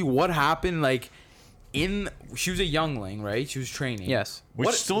what happened. Like, she was a youngling, right? She was training. Yes.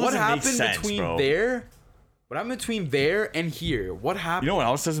 Which still doesn't make sense, between bro. there? What happened between there and here? What happened? You know what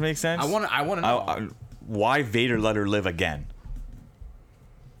else doesn't make sense? I want to know. Why Vader let her live again?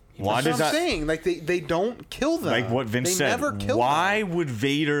 Why That's does what I'm that? saying. Like they don't kill them. Like what Vince they said. Never kill Why them. would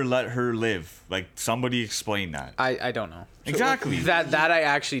Vader let her live? Like somebody explain that. I don't know. Exactly. That I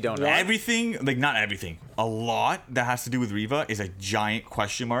actually don't know. Everything, like not everything, a lot that has to do with Riva is a giant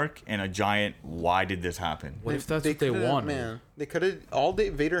question mark and a giant why did this happen? What if that's what they could've- wanted? Man, they could have. All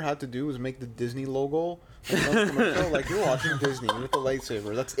Vader had to do was make the Disney logo. Like you're watching Disney with the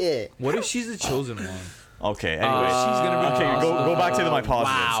lightsaber. That's it. What if she's the chosen one? Okay, anyway. She's gonna be. Okay, go back to my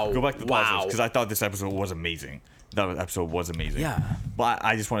positives. wow. Go back to the positives Wow. because I thought this episode was amazing. That episode was amazing. Yeah. But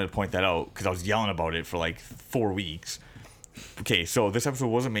I just wanted to point that out because I was yelling about it for like 4 weeks. Okay, so this episode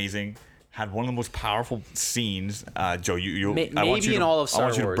was amazing. Had one of the most powerful scenes. Joe, you I want Maybe you in to, all of Star I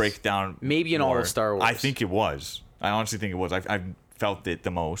want you to Wars. break down. Maybe in all more. of Star Wars. I think it was. I honestly think it was. I felt it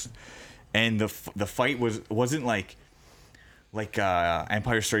the most. And the fight wasn't like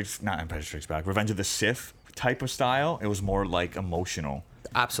Empire Strikes Back, Revenge of the Sith type of style. It was more like emotional.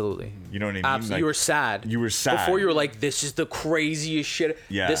 Absolutely. You know what I mean? Absolutely. Like, You were sad. You were sad. Before you were like, this is the craziest shit.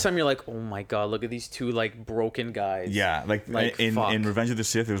 Yeah. This time you're like, oh my god, look at these two like broken guys. Yeah, like in fuck. Revenge of the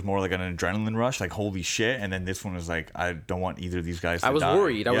Sith, it was more like an adrenaline rush, like holy shit. And then this one was like, I don't want either of these guys to I was die.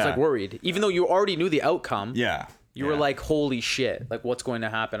 worried. I was Yeah. like worried. Even though you already knew the outcome. Yeah. You were Yeah. like, holy shit. Like what's going to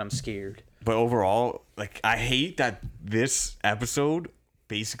happen? I'm scared. But overall, like I hate that this episode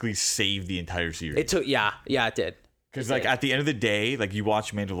basically saved the entire series. It took it did. Because like at the end of the day, like you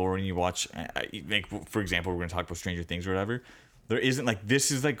watch Mandalorian, you watch like for example, we're gonna talk about Stranger Things or whatever. There isn't like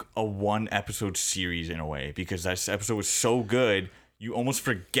this is like a 1-episode series in a way because that episode was so good. You almost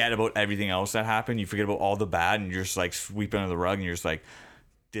forget about everything else that happened. You forget about all the bad, and you're just like sweeping under the rug, and you're just like,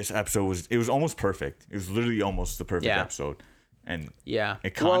 this episode was almost perfect. It was literally almost the perfect episode. And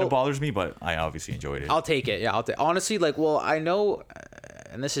it kind of bothers me, but I obviously enjoyed it. I'll take it. Yeah, honestly, like, well, I know,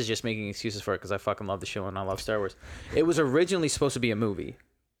 and this is just making excuses for it because I fucking love the show and I love Star Wars. It was originally supposed to be a movie.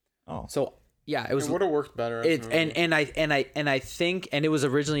 Oh, so yeah, it was. It would have worked better. And I think, and it was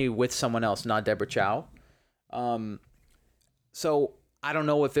originally with someone else, not Deborah Chow. So I don't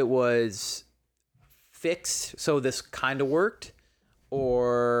know if it was fixed so this kind of worked.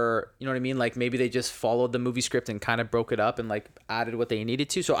 Or, you know what I mean? Like, maybe they just followed the movie script and kind of broke it up and, like, added what they needed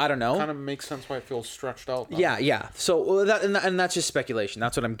to. So, I don't know. Kind of makes sense why it feels stretched out, though. Yeah. So, and that's just speculation.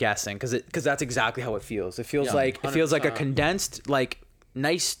 That's what I'm guessing. Because that's exactly how it feels. It feels like a condensed, like,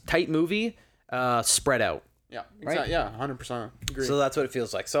 nice, tight movie spread out. Yeah, exactly. Right? Yeah, 100%. Agree. So, that's what it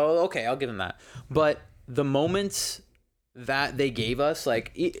feels like. So, okay, I'll give them that. But the moments that they gave us,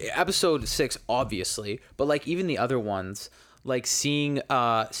 like, episode 6, obviously, but, like, even the other ones... Like seeing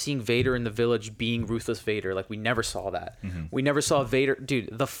Vader in the village being ruthless Vader, like we never saw that. Mm-hmm. We never saw Vader, dude.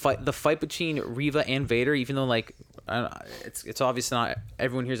 The fight between Reva and Vader, even though like it's obvious not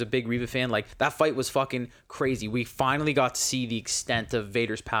everyone here's a big Reva fan. Like that fight was fucking crazy. We finally got to see the extent of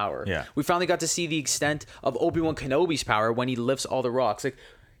Vader's power. Yeah. We finally got to see the extent of Obi-Wan Kenobi's power when he lifts all the rocks. Like.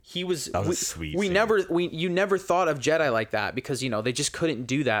 He was. That was sweet. You never thought of Jedi like that because they just couldn't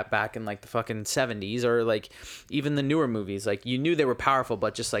do that back in like the fucking 70s or like even the newer movies. Like you knew they were powerful,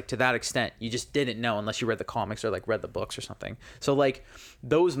 but just like to that extent, you just didn't know unless you read the comics or like read the books or something. So like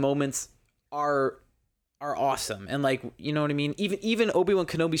those moments are awesome, and like you know what I mean. Even Obi-Wan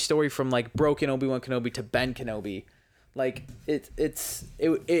Kenobi's story from like broken Obi-Wan Kenobi to Ben Kenobi, like it's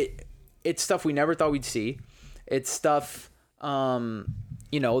stuff we never thought we'd see. It's stuff.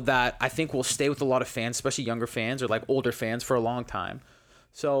 That I think will stay with a lot of fans, especially younger fans or like older fans for a long time.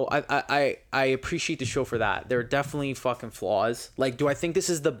 So I appreciate the show for that. There are definitely fucking flaws. Like, do I think this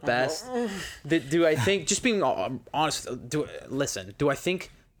is the best? Do I think, just being honest, do I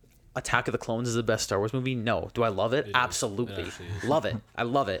think Attack of the Clones is the best Star Wars movie? No. Do I love it? Absolutely. Love it. I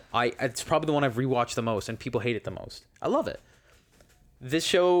love it. It's probably the one I've rewatched the most and people hate it the most. I love it. This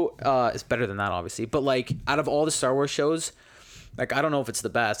show is better than that, obviously. But like, out of all the Star Wars shows, like, I don't know if it's the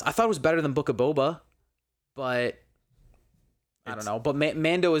best. I thought it was better than Book of Boba, but I don't know. But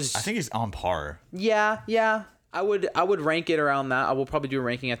Mando is... I think it's on par. Yeah. I would rank it around that. I will probably do a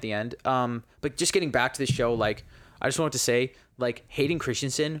ranking at the end. But just getting back to the show, like, I just wanted to say, like, Hayden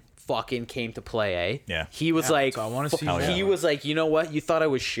Christensen fucking came to play, eh? Yeah. He was like... So I want to see He that. was like, you know what? You thought I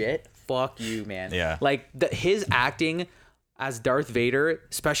was shit? Fuck you, man. Yeah. Like, his acting as Darth Vader,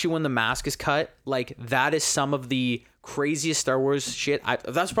 especially when the mask is cut, like, that is some of the... craziest Star Wars shit.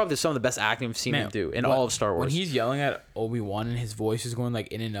 That's probably some of the best acting I've seen him do in all of Star Wars. When he's yelling at Obi-Wan and his voice is going like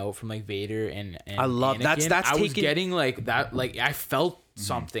in and out from like Vader and I love Anakin, that's I was taken, getting like that, like I felt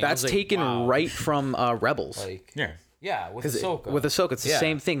something. That's like, taken wow. right from Rebels. Like Yeah. with Ahsoka. With Ahsoka, it's the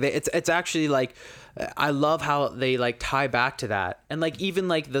same thing. It's actually like I love how they like tie back to that, and like even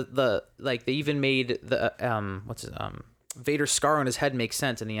like the like they even made the Vader's scar on his head make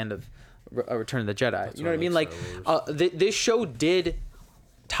sense in the end of Return of the Jedi. That's you know what I mean? Like this show did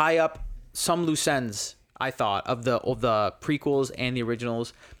tie up some loose ends, I thought, of the prequels and the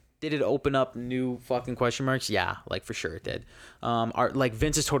originals. Did it open up new fucking question marks? Yeah, like for sure it did. Like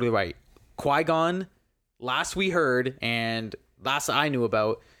Vince is totally right. Qui-Gon, last we heard and last I knew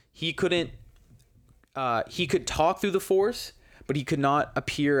about, he could talk through the Force, but he could not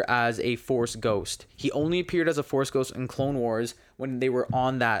appear as a Force ghost. He only appeared as a Force ghost in Clone Wars when they were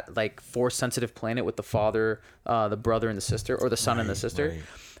on that like Force sensitive planet with the father, the brother and the sister, or the son and the sister,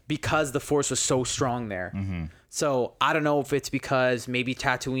 because the Force was so strong there. Mm-hmm. So I don't know if it's because maybe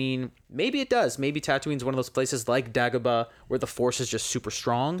Tatooine, maybe it does. Maybe Tatooine's one of those places like Dagobah where the Force is just super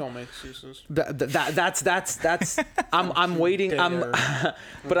strong. Don't make excuses. That's I'm waiting.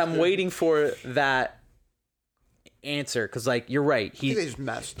 But I'm waiting for that answer, because like you're right, he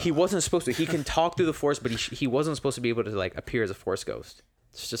wasn't supposed to. He can talk through the Force, but he wasn't supposed to be able to like appear as a Force ghost.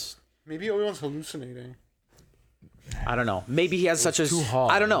 It's just maybe Obi-Wan's hallucinating. I don't know. Maybe he has such a too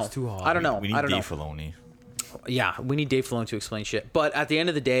hard. I don't know. It's too hard. I don't know. We need I don't Dave know. Filoni. Yeah, we need Dave Filoni to explain shit. But at the end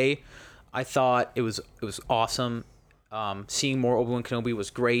of the day, I thought it was awesome. Seeing more Obi-Wan Kenobi was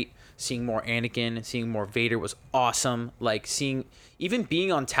great. Seeing more Anakin, seeing more Vader was awesome. Like even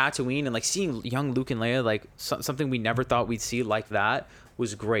being on Tatooine and like seeing young Luke and Leia, like something we never thought we'd see like that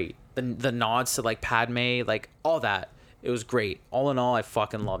was great. The nods to like Padme, like all that, it was great. All in all, I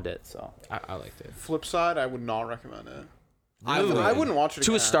fucking loved it. So I liked it. Flip side, I would not recommend it. Really? I wouldn't watch it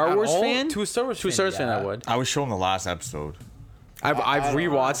to a again. Star At Wars all? fan, To a Star Wars fan, I yeah. would. I was showing the last episode. I've I don't know.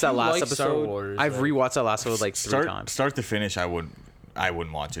 rewatched that You last like Star episode. Wars, I've like- rewatched that last episode like 3 times. Start to finish, I wouldn't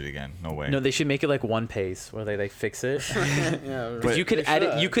watch it again. No way. No, they should make it like one pace where they like fix it. Yeah, But- you could they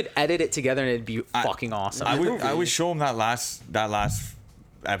edit. should. You could edit it together and it'd be fucking awesome. I would show him that last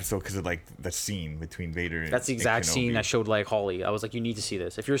episode because of like the scene between Vader. That's the and exact scene Kenobi. I showed like Holly. I was like, you need to see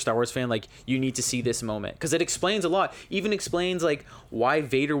this. If you're a Star Wars fan, like you need to see this moment because it explains a lot. Even explains like why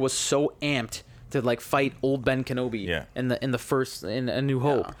Vader was so amped to like fight old Ben Kenobi. Yeah. In A New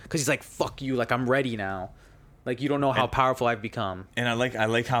Hope, because he's like, fuck you, like I'm ready now. Like you don't know how powerful I've become. And I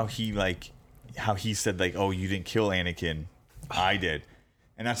like how he said like, oh, you didn't kill Anakin, I did.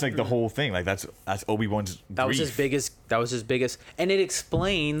 And that's like the whole thing. Like that's Obi-Wan's That was his biggest. And it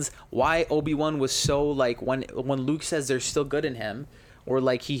explains why Obi-Wan was so like when Luke says there's still good in him, or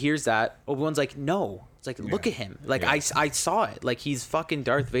like he hears that Obi-Wan's like no. It's like look at him. Like Yeah. I saw it. Like he's fucking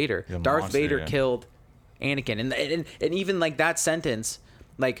Darth Vader. He's a Darth monster, Vader yeah. killed Anakin, and even like that sentence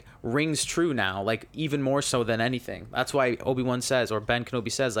like rings true now. Like even more so than anything. That's why Obi-Wan says, or Ben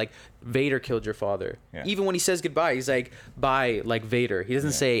Kenobi says, like Vader killed your father. Yeah. Even when he says goodbye, he's like bye, like Vader. He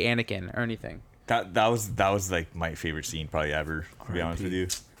doesn't say Anakin or anything. That was like my favorite scene probably ever, to be honest with you.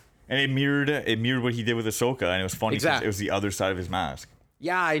 And it mirrored what he did with Ahsoka, and it was funny because Exactly. it was the other side of his mask.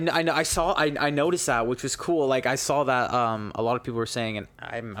 Yeah, I know. I noticed that, which was cool. Like I saw that a lot of people were saying, and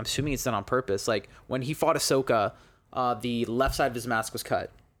I'm assuming it's done on purpose. Like when he fought Ahsoka, the left side of his mask was cut.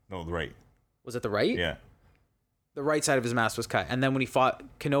 No, right. Was it the right? Yeah. The right side of his mask was cut, and then when he fought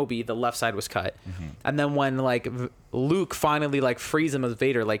Kenobi, the left side was cut. And then when like Luke finally like frees him as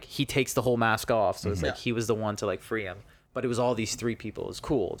Vader, like he takes the whole mask off. So it's like he was the one to like free him. But it was all these 3 people. It's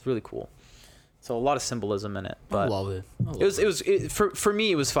cool. It's really cool. So a lot of symbolism in it. But I love it. for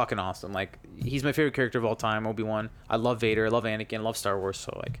me it was fucking awesome. Like he's my favorite character of all time, Obi-Wan. I love Vader, I love Anakin, I love Star Wars,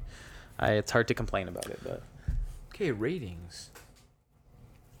 so like it's hard to complain about it, but Okay, ratings.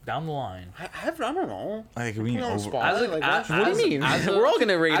 Down the line. I don't know. I think we Put me on the over. spot. As a- Like, as- why- what do you mean? as a- We're all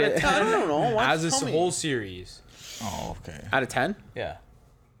gonna rate out of it. 10, I don't know. Why As this tell me? whole series. Oh, okay. Out of 10 Yeah.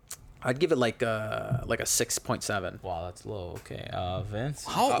 I'd give it like a 6.7. Wow, that's low. Okay. Vince.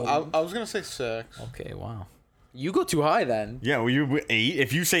 I was gonna say 6. Okay. Wow. You go too high then. Yeah, well, you're 8.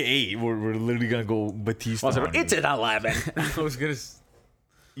 If you say 8, we're literally gonna go Batista. on It's you. an 11. I was gonna.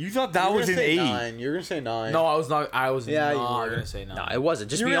 You thought that You're was gonna an say 8. 9. You're gonna say 9. No, I was not. I was Yeah, you not were. gonna say no. No, it wasn't.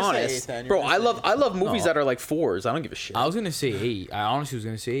 Just You be were gonna say honest, 8 then. You bro. were gonna I love movies No. that are like 4s. I don't give a shit. I was gonna say 8. I honestly was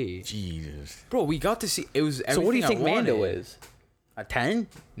gonna say 8. Jesus. Bro, we got to see. It was. So what do you think everything I Mando wanted. is? A 10?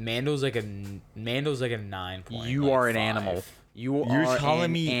 Mando's like a 9 point. You like are an 5. animal. You You're are telling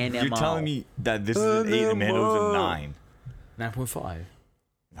an me. animal. You're telling me that this is an 8 and Mando's a 9. 9.5.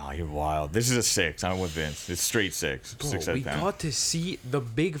 No, you're wild. This is a 6. I'm with Vince. It's straight 6. Bro, 6 out we of 10. got to see the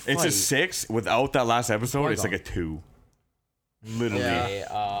big fight. It's a 6 without that last episode. It's like Qui-Gon. a 2. Literally.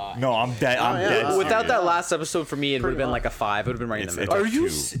 Yeah. Okay, No, I'm dead. I'm yeah. dead. Without serious. that last episode for me, it would have Pretty been like a 5. It would have been right It's- in the it's middle. a Are you?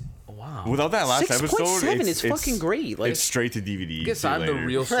 two. Wow. Without that last 6.7 episode, is fucking great. Like It's straight to DVD. I guess See you I'm the later.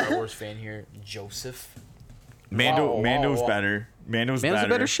 real Star Wars fan here, Joseph. Mando's Wow. better. Mando's Man's better. a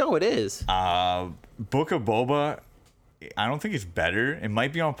better show. It is. Book of Boba, I don't think it's better. It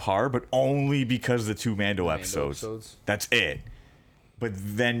might be on par, but only because of the 2 Mando episodes. That's it. But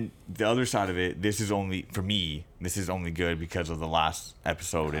then the other side of it, this is only for me. This is only good because of the last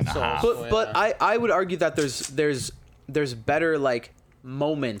episode and a half. But I would argue that there's better like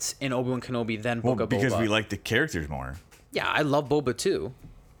moments in Obi-Wan Kenobi than Well, Book of because Boba. we like the characters more. Yeah, I love Boba too.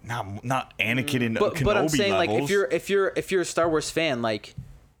 Not Anakin and But Kenobi I'm saying levels. like if you're a Star Wars fan, like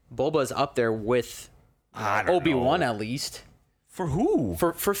Boba's up there with I don't Obi-Wan know. at least For who?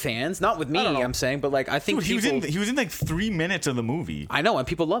 for fans. Not with me, I'm saying, but like I think Dude, people. he was in like 3 minutes of the movie. I know, and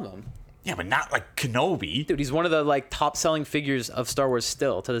people love him. Yeah, but not like Kenobi. Dude, he's one of the like top selling figures of Star Wars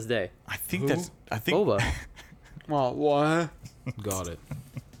still to this day. I think Boba. Well, what? Got it.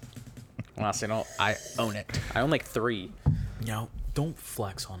 Honestly, no, I own it. I own like 3. No, don't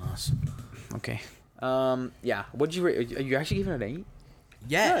flex on us. Okay. Yeah. What'd you rate? Are you actually giving it an 8?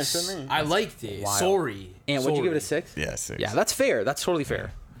 Yes, it's a me. I liked it. Wild. Sorry. And what'd you give it a 6? Yeah, 6. Yeah, that's fair. That's totally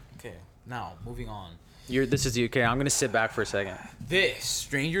fair. Okay, now moving on. This is okay. I'm gonna sit back for a second. This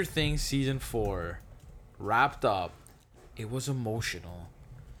Stranger Things season 4 wrapped up. It was emotional.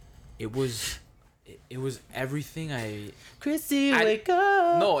 It was everything Chrissy, I-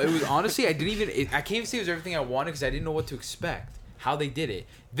 up. No, it was honestly I didn't even I can't even say it was everything I wanted because I didn't know what to expect. How they did it.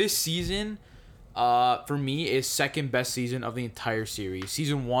 This season, For me, is second best season of the entire series.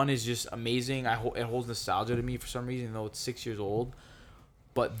 Season 1 is just amazing. It holds nostalgia to me for some reason, though it's 6 years old.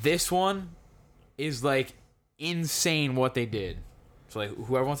 But this one is like insane what they did. So like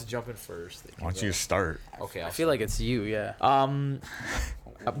whoever wants to jump in first. Why don't you start? Okay, I feel like it's you. Yeah. well,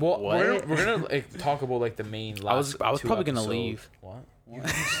 What? we're gonna like, talk about like the main. Last I was two probably gonna episodes. leave. What? You've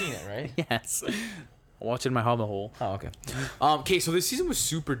seen it, right? Yes. Watching my hobbit hole. Oh, okay. Okay, so this season was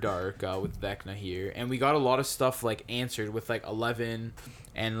super dark with Vecna here, and we got a lot of stuff like answered with like 11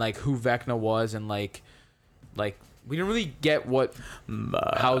 and like who Vecna was, and like we didn't really get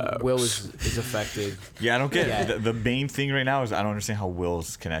how Will is affected. Yeah, I don't get Yeah. the main thing right now is I don't understand how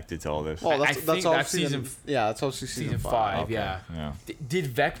Will's connected to all this. Well, I think all that's season. Yeah, that's obviously Season season 5, Okay, yeah. yeah. Did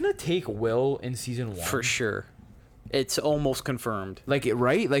Vecna take Will in season 1? For sure. It's almost confirmed. Like it,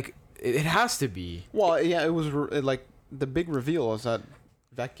 right? Like it has to be. Well, yeah, it was like the big reveal is that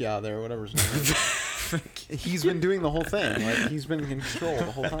Vecchia there, whatever his name is. He's been doing the whole thing. Like he's been in control the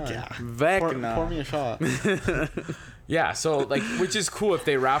whole time. Pour me a shot. Yeah, so like, which is cool if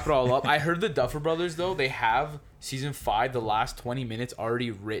they wrap it all up. I heard the Duffer Brothers though, they have season 5, the last 20 minutes already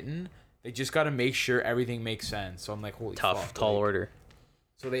written. They just got to make sure everything makes sense. So I'm like, holy Tough, fuck, tall like- order.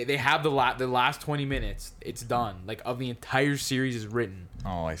 So they have the last 20 minutes. It's done. Like of the entire series is written.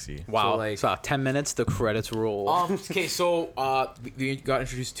 Oh, I see. Wow. like- So 10 minutes, the credits roll. Okay, so we got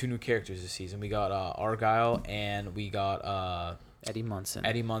introduced to 2 new characters this season. We got Argyle and we got Eddie Munson.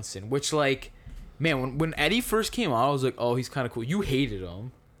 Eddie Munson, which like, man, when Eddie first came out, I was like, oh, he's kind of cool. You hated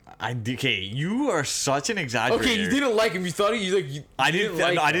him. Okay, you are such an exaggerator. Okay, you didn't like him. You thought he like. I didn't.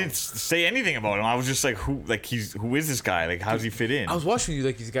 like I him. didn't say anything about him. I was just like, who? Like who is this guy? Like, how does he fit in? I was watching you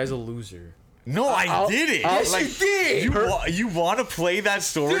like this guy's a loser. No, I didn't. Yes, like, you did. You want to play that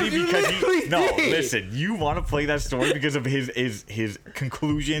story Dude, you because literally no, did. listen. You want to play that story because of his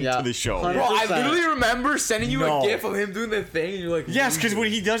conclusion Yeah. to the show. 100%. Bro, I literally remember sending you No. a gif of him doing the thing, and you're like, Yes, because loser.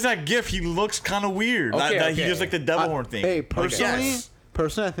 when he does that gif, he looks kind of weird. Okay, That he okay. does like the devil horn thing. Hey, Like, personally, yes.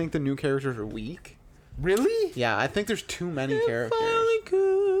 I think the new characters are weak. Really? Yeah, I think there's too many characters.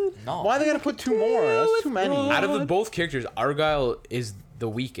 No. Why they gotta put 2 more? That's too many. Out of the both characters, Argyle is the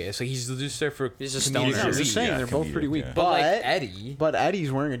weakest. Like he's just there for He's just comedic stoner. Yeah, I'm just relief. saying Yeah, they're both comedic, pretty weak. yeah. But like But Eddie, but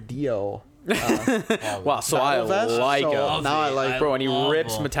Eddie's wearing a Dio. Wow, so I Battle vest, like so him. now I like. Bro, and he love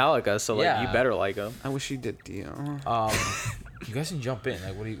rips him. Metallica, so like Yeah. you better like him. I wish he did Dio. you guys can jump in.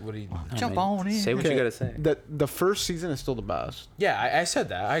 Like, what do you? Jump on in. Say what you gotta say. The first season is still the best. Yeah, I said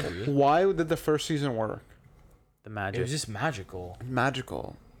that. I agree. Why did the first season work? The It magic. was just magical.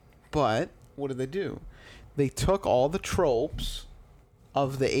 Magical, but what did they do? They took all the tropes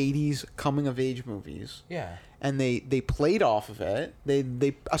of the 80s coming of age movies Yeah. and they played off of it.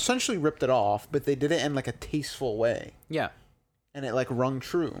 They essentially ripped it off, but they did it in like a tasteful way, Yeah. and it like rung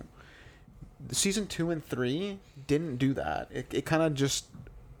true. Season 2 and 3 didn't do that. It kind of just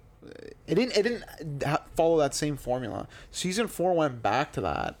it didn't follow that same formula. Season 4 went back to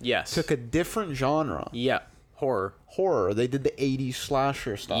that. Yes. Took a different genre. Yeah. Horror. Horror. They did the 80s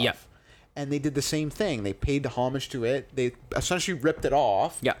slasher stuff. Yeah. And they did the same thing. They paid homage to it. They essentially ripped it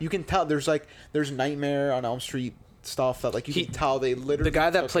off. Yeah. You can tell there's Nightmare on Elm Street stuff that like you can tell they literally The guy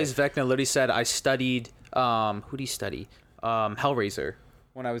that took plays it. Vecna literally said, I studied who'd he study? Hellraiser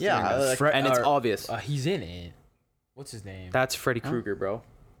when I was Yeah, doing this. like- and it's obvious. He's in it. What's his name? That's Freddy Krueger, bro.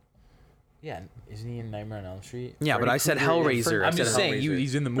 Yeah, isn't he in Nightmare on Elm Street? Yeah, but Freddy I said Krueger, Hellraiser. I I'm said just saying Hellraiser.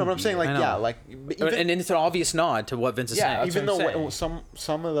 he's in the movie. No, but I'm saying like I know. yeah, like even, and it's an obvious nod to what Vince is Yeah, saying. that's even what I'm though saying.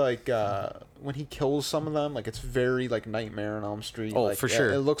 some of the, like when he kills some of them, like it's very like Nightmare on Elm Street. Oh, like, for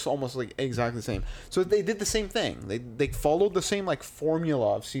sure. It looks almost like exactly the same. So they did the same thing. They followed the same like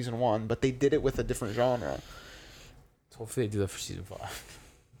formula of season 1, but they did it with a different genre. Hopefully they do that for season 5.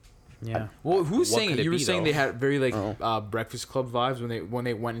 Yeah. Well, who was What saying could it? it You were be, saying though? they had very like Oh. Breakfast Club vibes when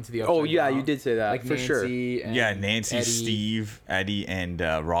they went into the. Oh Upside yeah, Down. you did say that Like for sure. Nancy and Yeah, Nancy, Eddie. Steve, Eddie, and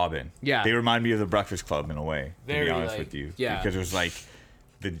Robin. Yeah. They remind me of the Breakfast Club in a way. To Very, be honest like- with you. yeah. Because it was like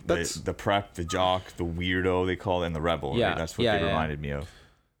That's- the prep, the jock, the weirdo they call it, and the rebel. Yeah, Right? That's what yeah, they yeah. reminded me of.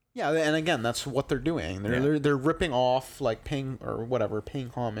 Yeah, and again, that's what they're doing. They're ripping off like paying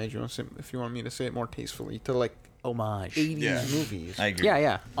homage. If you want me to say it more tastefully, to like Homage. 80s Yeah. movies. I agree. Yeah,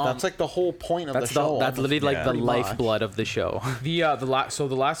 yeah. That's like the whole point of That's the show. that's literally like Yeah. the Pretty much. lifeblood of the show. The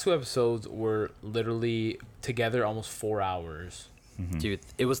last 2 episodes were literally together almost 4 hours. Dude,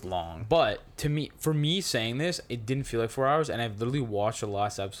 it was long. But for me saying this, it didn't feel like 4 hours, and I've literally watched the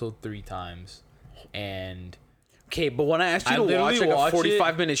last episode 3 times, and Okay, but when I asked you I to literally watch like a watch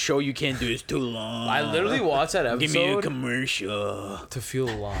 45-minute show, you can't do it's too long. I literally watched that episode Give me a commercial. to feel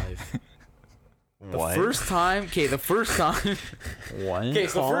alive. What? First time. Okay, the first time. What? Okay,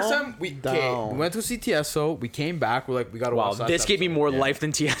 so the first Calm time we down. went to see TSO. We came back. We're like, we gotta Wow, watch. this gave me more Yeah. life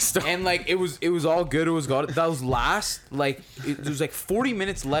than Tiesto. And like it was all good. It was good. That was last like there was like 40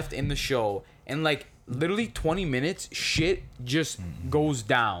 minutes left in the show, and like literally 20 minutes, shit just goes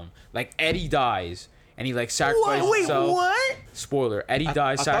down. Like Eddie dies, and he like sacrifices himself. What? Spoiler: Eddie I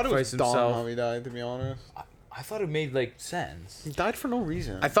dies, thought it was sacrifices dumb how himself. he died, to be honest. I thought it made like sense. He died for no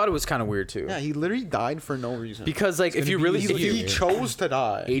reason. I thought it was kind of weird too. Yeah, he literally died for no reason. Because like if gonna you be really his year. he chose to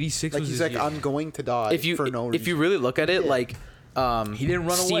die. 86 Like was he's his like, year. I'm going to die if you for no reason. if you really look at it, Yeah. like He didn't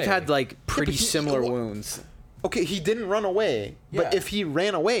run Steve away. had like pretty but he- similar he- wounds. Okay, he didn't run away, but Yeah. if he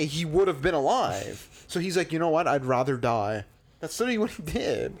ran away, he would have been alive. So he's like, you know what? I'd rather die. That's literally what he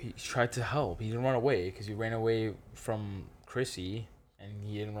did. He tried to help. He didn't run away because he ran away from Chrissy, and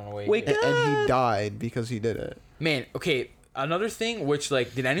he didn't run away. Wake here. up. And he died because he did it. Man, okay. Another thing, which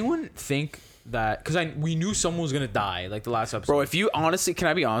like, did anyone think that? Because we knew someone was gonna die, like the last episode. Bro, if you honestly, can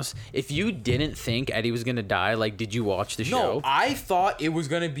I be honest? If you didn't think Eddie was gonna die, like, did you watch the no, show? I thought it was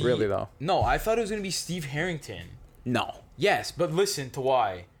gonna be. Really, though? No, I thought it was gonna be Steve Harrington. No. Yes, but listen to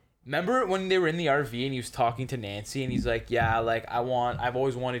why. Remember when they were in the RV and he was talking to Nancy and he's like, yeah, like I've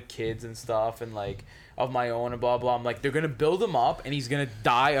always wanted kids and stuff and like of my own and blah blah. I'm like, they're gonna build him up and he's gonna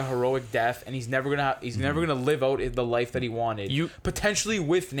die a heroic death and he's never gonna live out the life that he wanted. You- potentially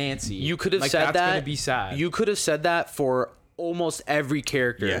with Nancy. You could have like, said that's that. gonna be sad. You could have said that for almost every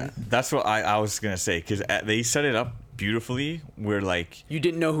character. Yeah, that's what I was gonna say because they set it up beautifully. Where like You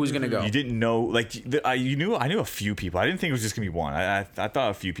didn't know who was gonna go. you didn't know, like I knew a few people. I didn't think it was just gonna be one. I thought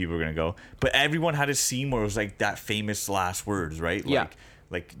a few people were gonna go, but everyone had a scene where it was like that famous last words, right? Yeah.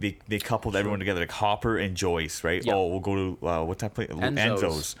 Like they coupled everyone together, like Hopper and Joyce, right? Yeah. Oh, we'll go to what's that place?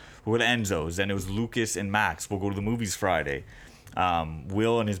 Enzo's. We'll go to Enzo's. Then it was Lucas and Max. We'll go to the movies Friday.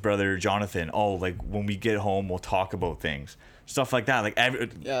 Will and his brother Jonathan. Oh, like when we get home, we'll talk about things, stuff like that. Like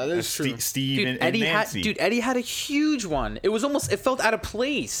Yeah, that is true. Steve Dude, and Eddie Nancy. Eddie had a huge one. It was almost, it felt out of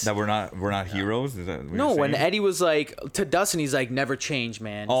place. That we're not heroes. Is that what No, you're when saying? Eddie was like to Dustin, he's like, never change,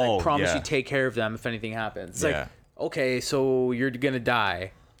 man. He's Oh, like, promise yeah. you take care of them if anything happens. It's Yeah. like, okay, so you're gonna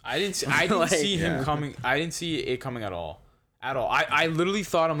die. I didn't see Like, see him yeah. coming. I didn't see it coming at all. At all. I literally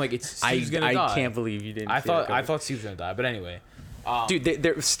thought I'm like, it's Steve's gonna I die. can't believe you didn't. I see thought it coming. I thought Steve's gonna die. But anyway.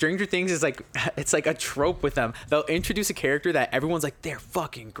 Dude, Stranger Things is like, it's like a trope with them. They'll introduce a character that everyone's like, they're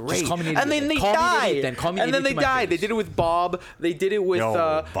fucking great, call me an and idiot then they then. Call me an die, idiot then. Call me an and then idiot they to my die. They face. did it with Bob. They did it with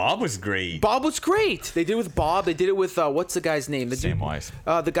Yo, Bob was great. Bob was great. They did it with Bob. They did it with what's the guy's name? The dude- Samwise.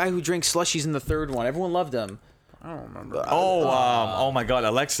 the guy who drank slushies in the third one. Everyone loved him. I don't remember. Oh my God,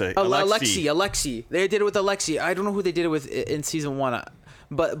 Alexi. They did it with Alexi. I don't know who they did it with in season one,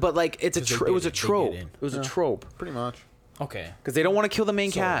 but like it's a they it was did a it. They trope. did it. It was a trope Pretty much. Okay. because they don't want to kill the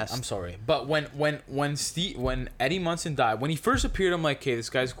main Sorry, cast. I'm sorry, but when Eddie Munson died, when he first appeared, I'm like, okay, this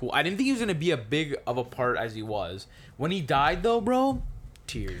guy's cool. I didn't think he was gonna be a big of a part as he was. When he died, though, bro,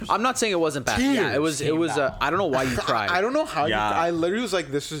 tears. I'm not saying it wasn't bad. Yeah, it was. It came was. down. I don't know why you cried. I don't know how Yeah. I literally was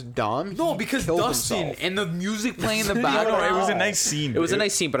like, this is dumb. no, He because killed Dustin himself. and the music playing in the I background. know, it was a nice scene. It was a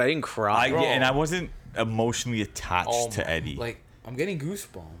nice scene, but I didn't cry. And I wasn't emotionally attached Oh to my- Eddie. Like, I'm getting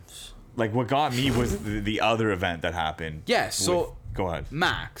goosebumps. Like what got me was the other event that happened. Yeah, so- with- go ahead.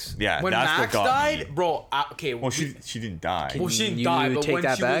 Max. Yeah, when that's what Max got died, me. bro. Okay. Well, she didn't die. well, she Can didn't die, you but take when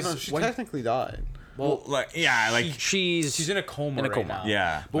that she back? No, was, she when, technically died. Well, like yeah, like she's in a coma. In a right coma. now.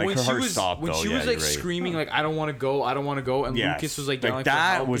 Yeah, But like, when her she heart was stopped, when though. she Yeah, was like you're right. screaming like I don't want to go, and yes. Lucas was like yelling for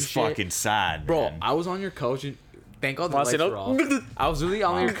that help was and shit. fucking sad, Bro, man. I was on your couch and thank God the Wanna lights sit were up? off. I was literally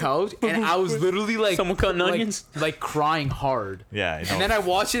on your couch and I was literally like Someone cutting like, onions? like crying hard. Yeah, I know. And then I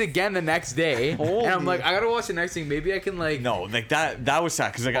watched it again the next day, and I'm like, I gotta watch the next thing. Maybe I can like. No, like that was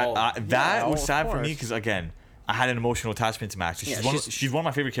sad because like Oh, that yeah, was of sad for me course. because again, I had an emotional attachment to Max. She's, Yeah, she's one of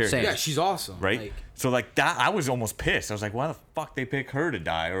my favorite characters. Same. Yeah, she's awesome. Right? Like, So like that, I was almost pissed. I was like, why the fuck they pick her to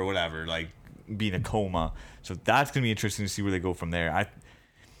die or whatever, like be in a coma. So that's gonna be interesting to see where they go from there.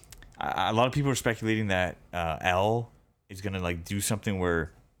 A lot of people are speculating that Elle is gonna like do something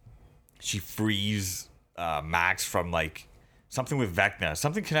where she frees Max from like something with Vecna,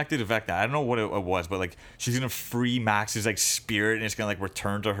 something connected to Vecna. I don't know what it was, but like she's gonna free Max's like spirit and it's gonna like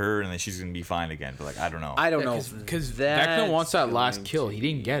return to her and then she's gonna be fine again. But like I don't know. I don't know because That's Vecna wants that last going kill. to He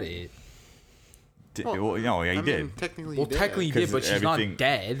didn't get it. Well, no, yeah, he I did. mean, technically, Well, he did. technically he did, 'Cause but she's everything- not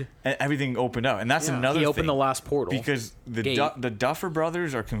dead. And everything opened up, and that's Yeah. another He thing. opened the last portal because the Gate. the Duffer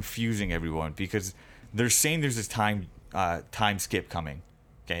Brothers are confusing everyone because they're saying there's this time skip coming,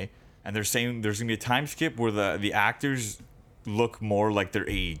 okay, and they're saying there's gonna be a time skip where the actors look more like their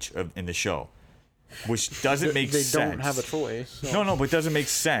age in the show, which doesn't make They sense. don't have a choice. So. No, but it doesn't make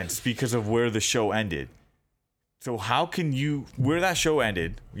sense because of where the show ended. So how can you, where that show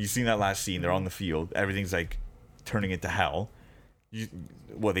ended, you seen that last scene, they're on the field, everything's like turning into hell.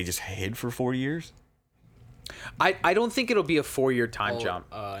 They just hid for 4 years? I don't think it'll be a 4-year time Oh, jump.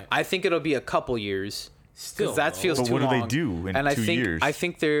 I think it'll be a couple years. Still, That feels But too what do they long. do in and 2 I think, years? I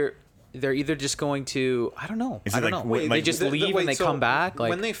think they're either just going to, I don't know. Is I it don't like- know. wait, They like- just The- leave wait, and they so come back. Like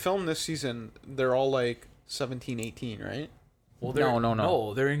when they film this season, they're all like 17, 18, right? well, No.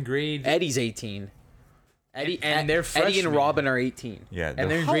 No, they're in grade. Eddie's 18. Eddie And they're Eddie and freshmen. Robin are 18. Yeah, and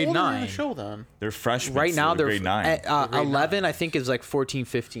they're in How grade old are they in 9. the show then? they're freshmen. Right now they're grade 9. grade 11 I think is like 14,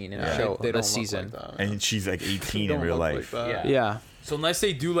 15 in the show They don't this look season. like that. And she's like 18 They in don't real look life. like that. Yeah. Yeah. So unless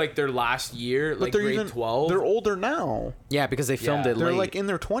they do like their last year, like they're grade even 12, They're older now. Yeah, because they filmed Yeah. it They're late. like in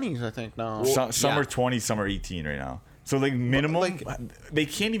their 20s, I think now. Some yeah. are 20, some are 18 right now. So like minimum, like- they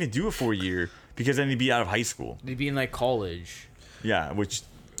can't even do a 4-year because then they'd be out of high school. they'd be in like college. Yeah, which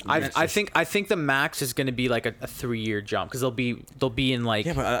I think the max is going to be like a 3-year jump because they'll be in like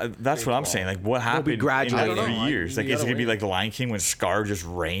yeah, but that's what I'm saying. Like, what happened in graduating. like I don't 3 know. years? You Like, is it gotta gonna be wait. like the Lion King when Scar just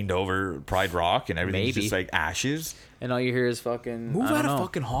reigned over Pride Rock and everything's Maybe. just like ashes? and all you hear is fucking Move I don't out of know.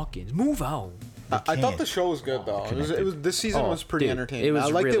 fucking Hawkins. Move out. I thought can't. the show was good though. It was this season Oh, was pretty dude, entertaining. it was I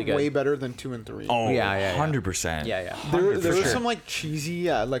liked really it good. way better than 2 and 3. Oh, Yeah. 100%. Yeah. There was sure. some like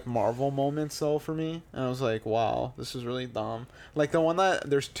cheesy like Marvel moments though for me, and I was like, wow, this is really dumb. Like the one that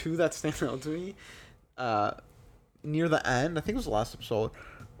there's 2 that stand out to me. Near the end, I think it was the last episode,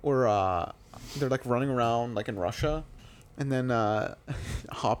 where they're like running around like in Russia, and then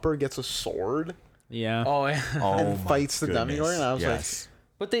Hopper gets a sword Yeah. Oh yeah. Oh, and my fights the goodness. Demigorgon, and I was Yes.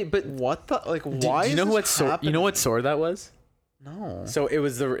 But like, what the like? do Why? you know is what this sword? You know what happening? sword that was? No. So it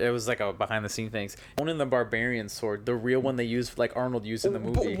was like a behind the scene things. Conan the Barbarian sword, the real one they used like Arnold used in the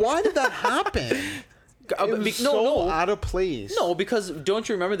movie. But why did that happen? It was so out of place. No, because don't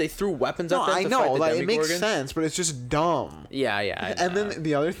you remember they threw weapons No, at them I to know, fight the like it makes Demigorgon? sense, but it's just dumb. Yeah. And then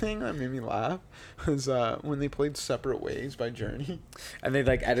the other thing that made me laugh was when they played "Separate Ways" by Journey. and they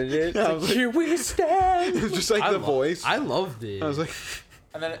like edited it. Yeah, I It's was like, like- here we stand. It was just like the voice. I loved it. I was like,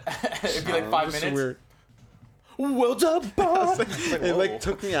 And then it'd be like 5 this is minutes. weird. Well done, boss. It like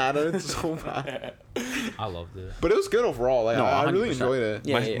took me out of it so bad. I loved it. But it was good overall. Like, No, I really 100%. enjoyed it.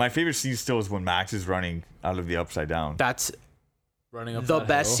 Yeah. My favorite scene still is when Max is running out of the Upside Down. That's Running up the that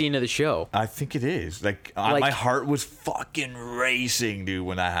best hill. scene of the show. I think it is. Like, Like- my heart was fucking racing, dude,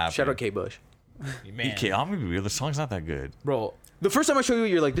 when that happened. Shout out K Bush. Man, Okay, I'm gonna be real. The song's not that good. bro, The first time I show you,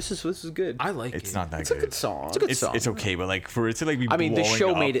 you're like, this is good. I like It's it. not that It's a good. good song. It's a good song. It's okay, but like for it to like be. I mean, the blowing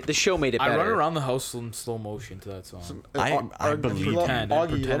show up, made it. The show made it I better. run around the house in slow motion to that song. I believe you love, Pretend-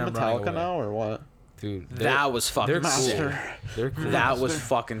 Augie, you pretend love I'm running Metallica away. now or what? Dude, That was fucking they're sick. cool. Master. They're cool. That was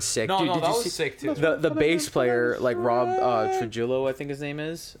fucking sick. no, Dude, no, did that you was see sick too. the bass player, like Rob Trujillo, I think his name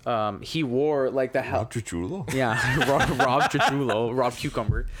is. He wore like the hell. Chulo. Yeah, Rob Trujillo, Rob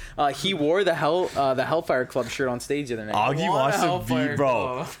Cucumber. He wore the Hellfire Club shirt on stage the other night. Augie want wants a to Hellfire be, bro.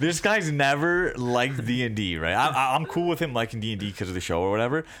 Club. This guy's never liked D&D, right? I'm cool with him liking D&D because of the show or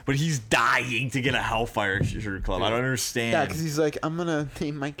whatever, but he's dying to get a Hellfire shirt club. I don't understand. Yeah, because he's like, I'm gonna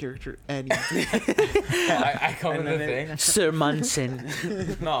name my character Eddie. I come in the thing. Sir Munson.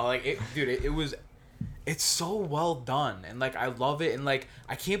 No, like, it was. It's so well done, and like I love it, and like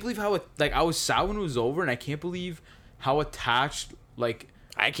I can't believe how it. Like I was sad when it was over, and I can't believe how attached like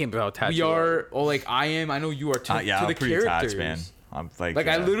I can't believe how attached we you are, or like I am. I know you are to, Yeah, to I'm the pretty characters. attached, man. I'm like, Like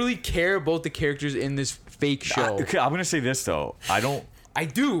I literally care about the characters in this fake show. Okay, I'm gonna say this though. I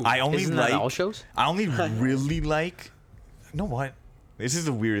do. only Isn't like that all shows? I only really like. You know what? This is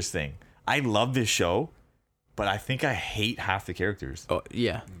the weirdest thing. I love this show, but I think I hate half the characters. Oh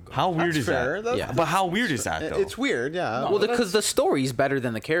yeah. How weird That's is fair. that? Yeah. But how weird is that though? It's weird, yeah. Well, because the story's better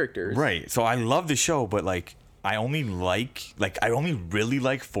than the characters. Right. So I love the show, but like I only really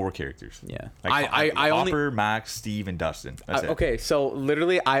like 4 characters. Yeah. Like I only. Hopper, Max, Steve, and Dustin. That's it. Okay, so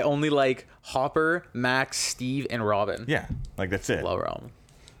literally, I only like Hopper, Max, Steve, and Robin. Yeah. Like that's it. Lower album.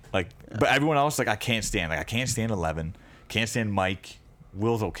 Like, but everyone else, like I can't stand. Like I can't stand 11. Can't stand Mike.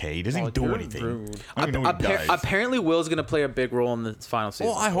 Will's okay. He doesn't even do you're anything. rude. I don't even know what he does. Apparently, Will's gonna play a big role in the final season.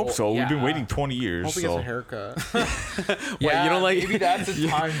 Well, I hope so. We've been yeah. waiting 20 years. Hope he gets So a haircut. yeah, you don't like- maybe that's a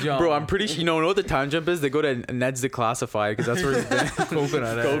time jump, Bro, I'm pretty sure you know what the time jump is. They go to Ned's Declassified because that's where he's been.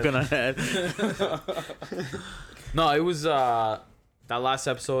 coconut. Coconut Head. No, it was that last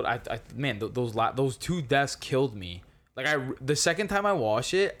episode. I man, those 2 deaths killed me. Like the second time I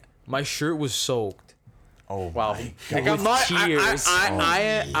watched it, my shirt was soaked. oh Wow. my Like With I'm not. tears.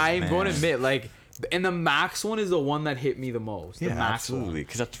 I'm going to man. admit, like And the Max one is the one that hit me the most. The Yeah, Max one. absolutely,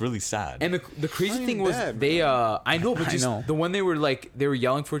 because that's really sad. And the crazy Not thing even was bad, they I know, but I just know. the one they were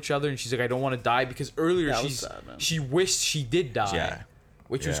yelling for each other, and she's like, I don't want to die, because earlier That was sad, man. she wished she did die. Yeah.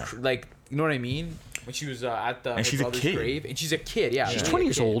 Which was Yeah. like, you know what I mean? When she was at her she's a brother's kid. grave, and she's a kid. Yeah, She's she's 20 a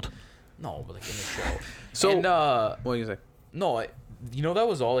years kid. old. No, but like in the show. So- and What do you say? no, you know that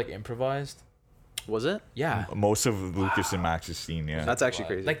was all like improvised. Was it? Yeah. Most of Lucas and Max's scene, yeah. That's actually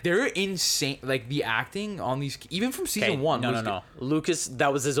crazy. Like they're insane. Like the acting on these, even from season Okay, one. No, was no. Lucas,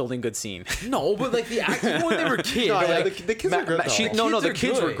 that was his only good scene. No, but like the acting when they were kids. No, yeah, like, the kids are good. though. No, kids the are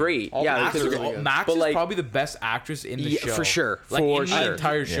kids were good. great. All Yeah, the the actors kids are were really great. good. Max But, is like, probably the best actress in the Yeah, show. for sure, Like for in the sure.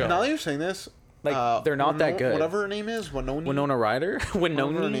 entire show. Now that you're saying this, Like, they're not that good. Whatever her name is, Winona Ryder?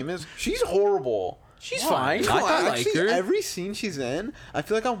 Whatever her name is, she's horrible. She's Why? fine. No, I like actually, her. every scene she's in, I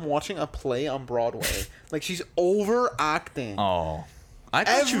feel like I'm watching a play on Broadway. Like she's overacting. Oh. I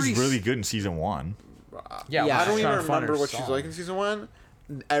thought she was Every really good in season 1. Yeah, Yeah, I don't I'm even trying to find remember her what she's song. like in season 1.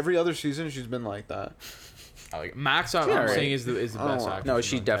 Every other season, she's been like that. I like Max. I'm alright. saying is the best Oh, actress. No, in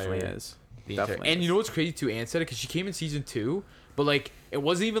she the definitely entire- is. the entire- Definitely. And you know what's crazy too? Anne said it because she came in season 2, but like it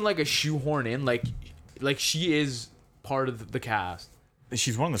wasn't even like a shoehorn in. Like she is part of the cast.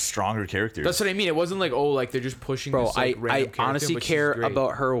 She's one of the stronger characters. That's what I mean. It wasn't like, oh, like they're just pushing. Bro, this, like, I random character, honestly but she's care great.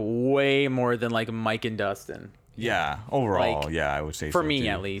 about her way more than like Mike and Dustin. yeah, overall, Like, yeah, I would say For so, me, too.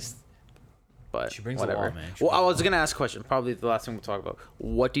 at least. But She brings a whatever. lot, man. She Well, I brings a was lot. gonna ask a question. Probably the last thing we'll talk about.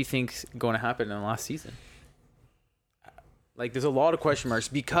 What do you think's going to happen in the last season? Like, there's a lot of question marks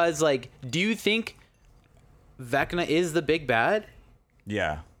because, like, do you think Vecna is the big bad?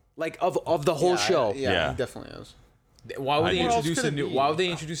 Yeah. Like, of the whole show? Yeah, Yeah. he definitely is. Why would I they do. What else introduce could a it new? be? Why would they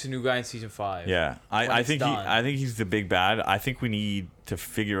introduce a new guy in season 5? Yeah, When I it's think done. I think he's the big bad. I think we need to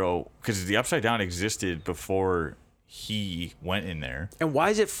figure out because the Upside Down existed before he went in there. And why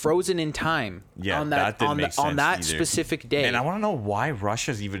is it frozen in time? Yeah, on that, that didn't on, make on sense that either. specific day. And I want to know why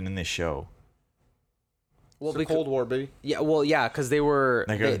Russia's even in this show. well, It's a because, Cold War, baby. yeah, well, yeah, because they were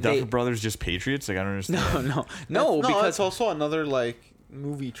Like, are the Duffer Brothers just patriots? Like, I don't understand. no, because it's also another like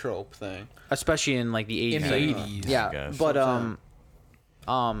movie trope thing. especially in like the 80s. In the like, 80s. Yeah, guess. but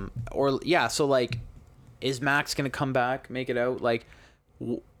Sometime. or yeah, so like, is Max gonna come back, make it out? Like,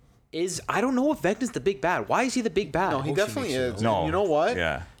 I don't know if Vecna's the big bad. Why is he the big bad? No, he she definitely makes is. it. No. You know what?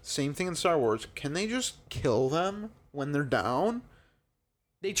 Yeah. Same thing in Star Wars. Can they just kill them when they're down?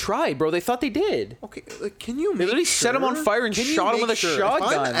 They tried, bro. They thought they did. Okay, like, can you? They literally set him on fire and Can you shot him make with a sure?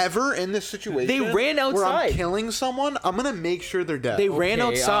 shotgun. If I'm ever in this situation, They ran where I'm outside. killing someone, I'm gonna make sure they're dead. They ran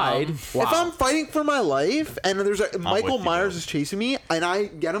Okay, outside. If I'm fighting for my life and there's a Michael with you, Myers bro. is chasing me and I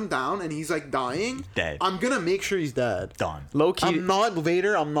get him down and he's like dying, Dead. I'm gonna make sure he's dead. Done. Low key, I'm not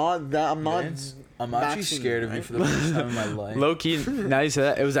Vader. I'm not that. I'm not. I'm actually Maxing scared of you right? for the first time in my life. low key. Now you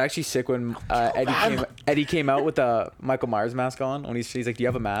said that, it was actually sick when Eddie came out with the Michael Myers mask on. When he's like, "Do you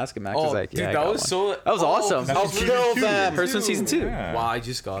have a mask?" And Max was like, dude, "Yeah, I that got was one." so. That was awesome. I'll kill them. First one, season 2. Yeah. Wow, I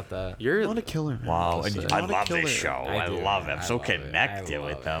just got that. You're Not a killer. Man. Wow, Just and a- I not a love killer. this show. I do. love it. I'm I so love it. connected I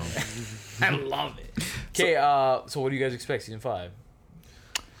with love them. I love it. Okay, so what do you guys expect season 5?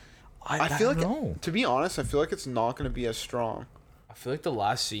 I feel don't like, know. to be honest, I feel like it's not going to be as strong. I feel like the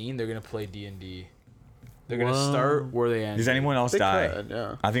last scene they're gonna play D&D. They're gonna start where they end. Does anyone else They die? could,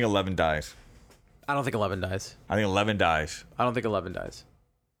 yeah. I think 11 dies. I don't think 11 dies. I think 11 dies I don't think 11 dies.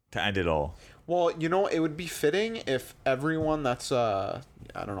 to end it all. Well, you know, it would be fitting if everyone that's I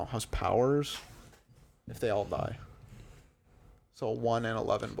don't know, has powers, if they all die. So 1 and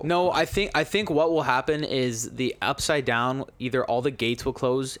 11 both. No, I think what will happen is the Upside Down, either all the gates will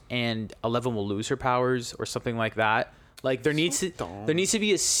close and 11 will lose her powers or something like that. Like there needs dumb. to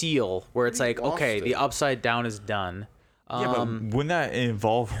be a seal where it's like, lost okay, it. the Upside Down is done. Yeah, but wouldn't that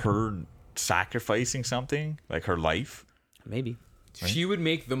involve her sacrificing something? Like her life? Maybe. She would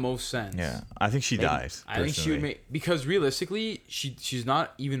make the most sense. Yeah. I think she dies. I think she would personally. make, because realistically, she's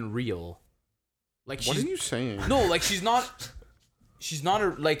not even real. Like What she's are you saying? no, like she's not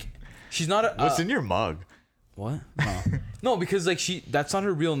a What's in your mug? what? No. No, because like that's not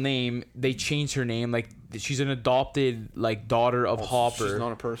her real name. They changed her name. Like she's an adopted like daughter of Hopper. She's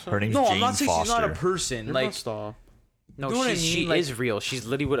not a person. Her name's no, Jane I'm not saying Foster. she's not a person. You're like messed up. No, You know what I she mean? Like- is real. She's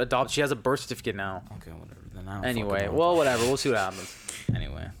literally would adopt. She has a birth certificate now. okay, whatever. Then I don't Anyway, fucking know. well, whatever. We'll see what happens.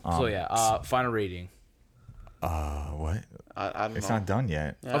 Anyway, so yeah, final rating What? I don't It's know. not done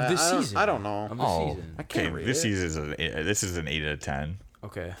yet. Yeah, of this I don't- season. I don't know. Of the Oh, season. I can't okay. rate This it. season this is an 8 out of 10.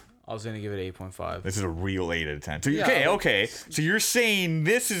 Okay, I was gonna give it 8.5. This is a real 8 out of 10. So, Yeah, okay, like- okay. So you're saying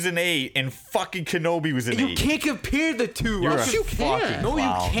this is an 8 and fucking Kenobi was an 8. You can't compare the two. You're Yes, a you can. fucking No, you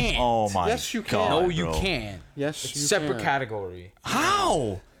clown. can't. Oh my Yes, you can. God, No, you bro. can't. Yes, It's you separate can. category.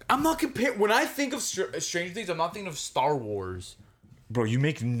 How? I'm not comparing. When I think of Stranger Things, I'm not thinking of Star Wars. Bro, you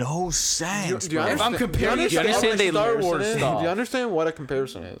make no sense. Do you bro. If I'm understand- comparing it do you to understand they Star learn Wars Do stuff, you understand what a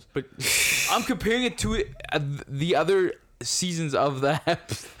comparison is? but I'm comparing it to the other seasons of the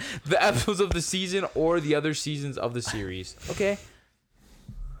episodes of the season or the other seasons of the series. Okay.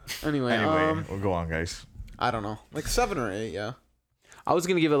 Anyway, Anyway, we'll go on, guys. I don't know, like 7 or 8, yeah, I was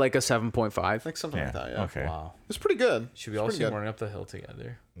gonna give it like a 7.5. like something like that, yeah. Okay. Wow. It's pretty good. Should we It's all pretty sing good. Running Up the Hill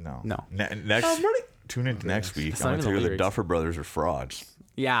together? No. No. Next. Tune in to next week. That's I'm not gonna even tell the you the lyrics. Duffer Brothers are frauds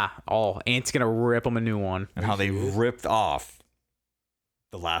Yeah. Oh, Ant's gonna rip them a new one. and how they ripped off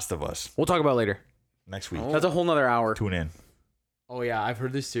The Last of Us We'll talk about it later. next week. Oh. That's a whole nother hour. Tune in. Oh yeah, I've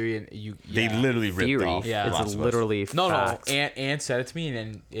heard this theory, and They literally ripped Theory. off Yeah. The Last It's of Us. literally No, facts. no. Aunt said it to me, and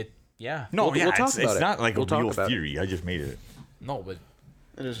then it. Yeah. No, We'll- yeah, we'll talk it's, about it's it. not like We'll a talk real about it. theory. I just made it. No, but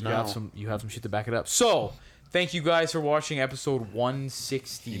It is you now. have some shit to back it up. So, thank you guys for watching episode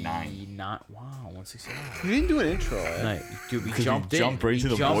 169. Wow, 169. You didn't do an intro, eh? Night. Dude, we Because you jumped in. jumped right We to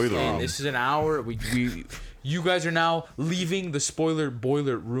the jumped boiler in. room. This is an hour. You guys are now leaving the spoiler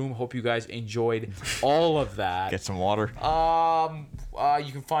boiler room. Hope you guys enjoyed all of that. Get some water.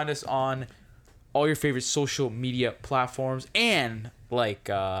 You can find us on all your favorite social media platforms and like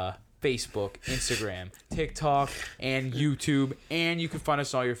Facebook, Instagram, TikTok, and YouTube. And you can find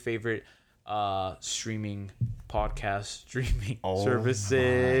us on all your favorite streaming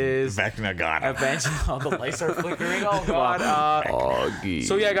services. Vecna got it. Eventually, oh, the lights are flickering. Oh god.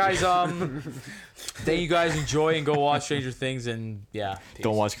 So yeah, guys. Thank you guys. Enjoy and go watch Stranger Things. And yeah, peace.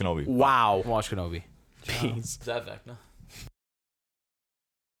 Don't watch Kenobi. Wow. Watch Kenobi. Peace. Is that Vecna?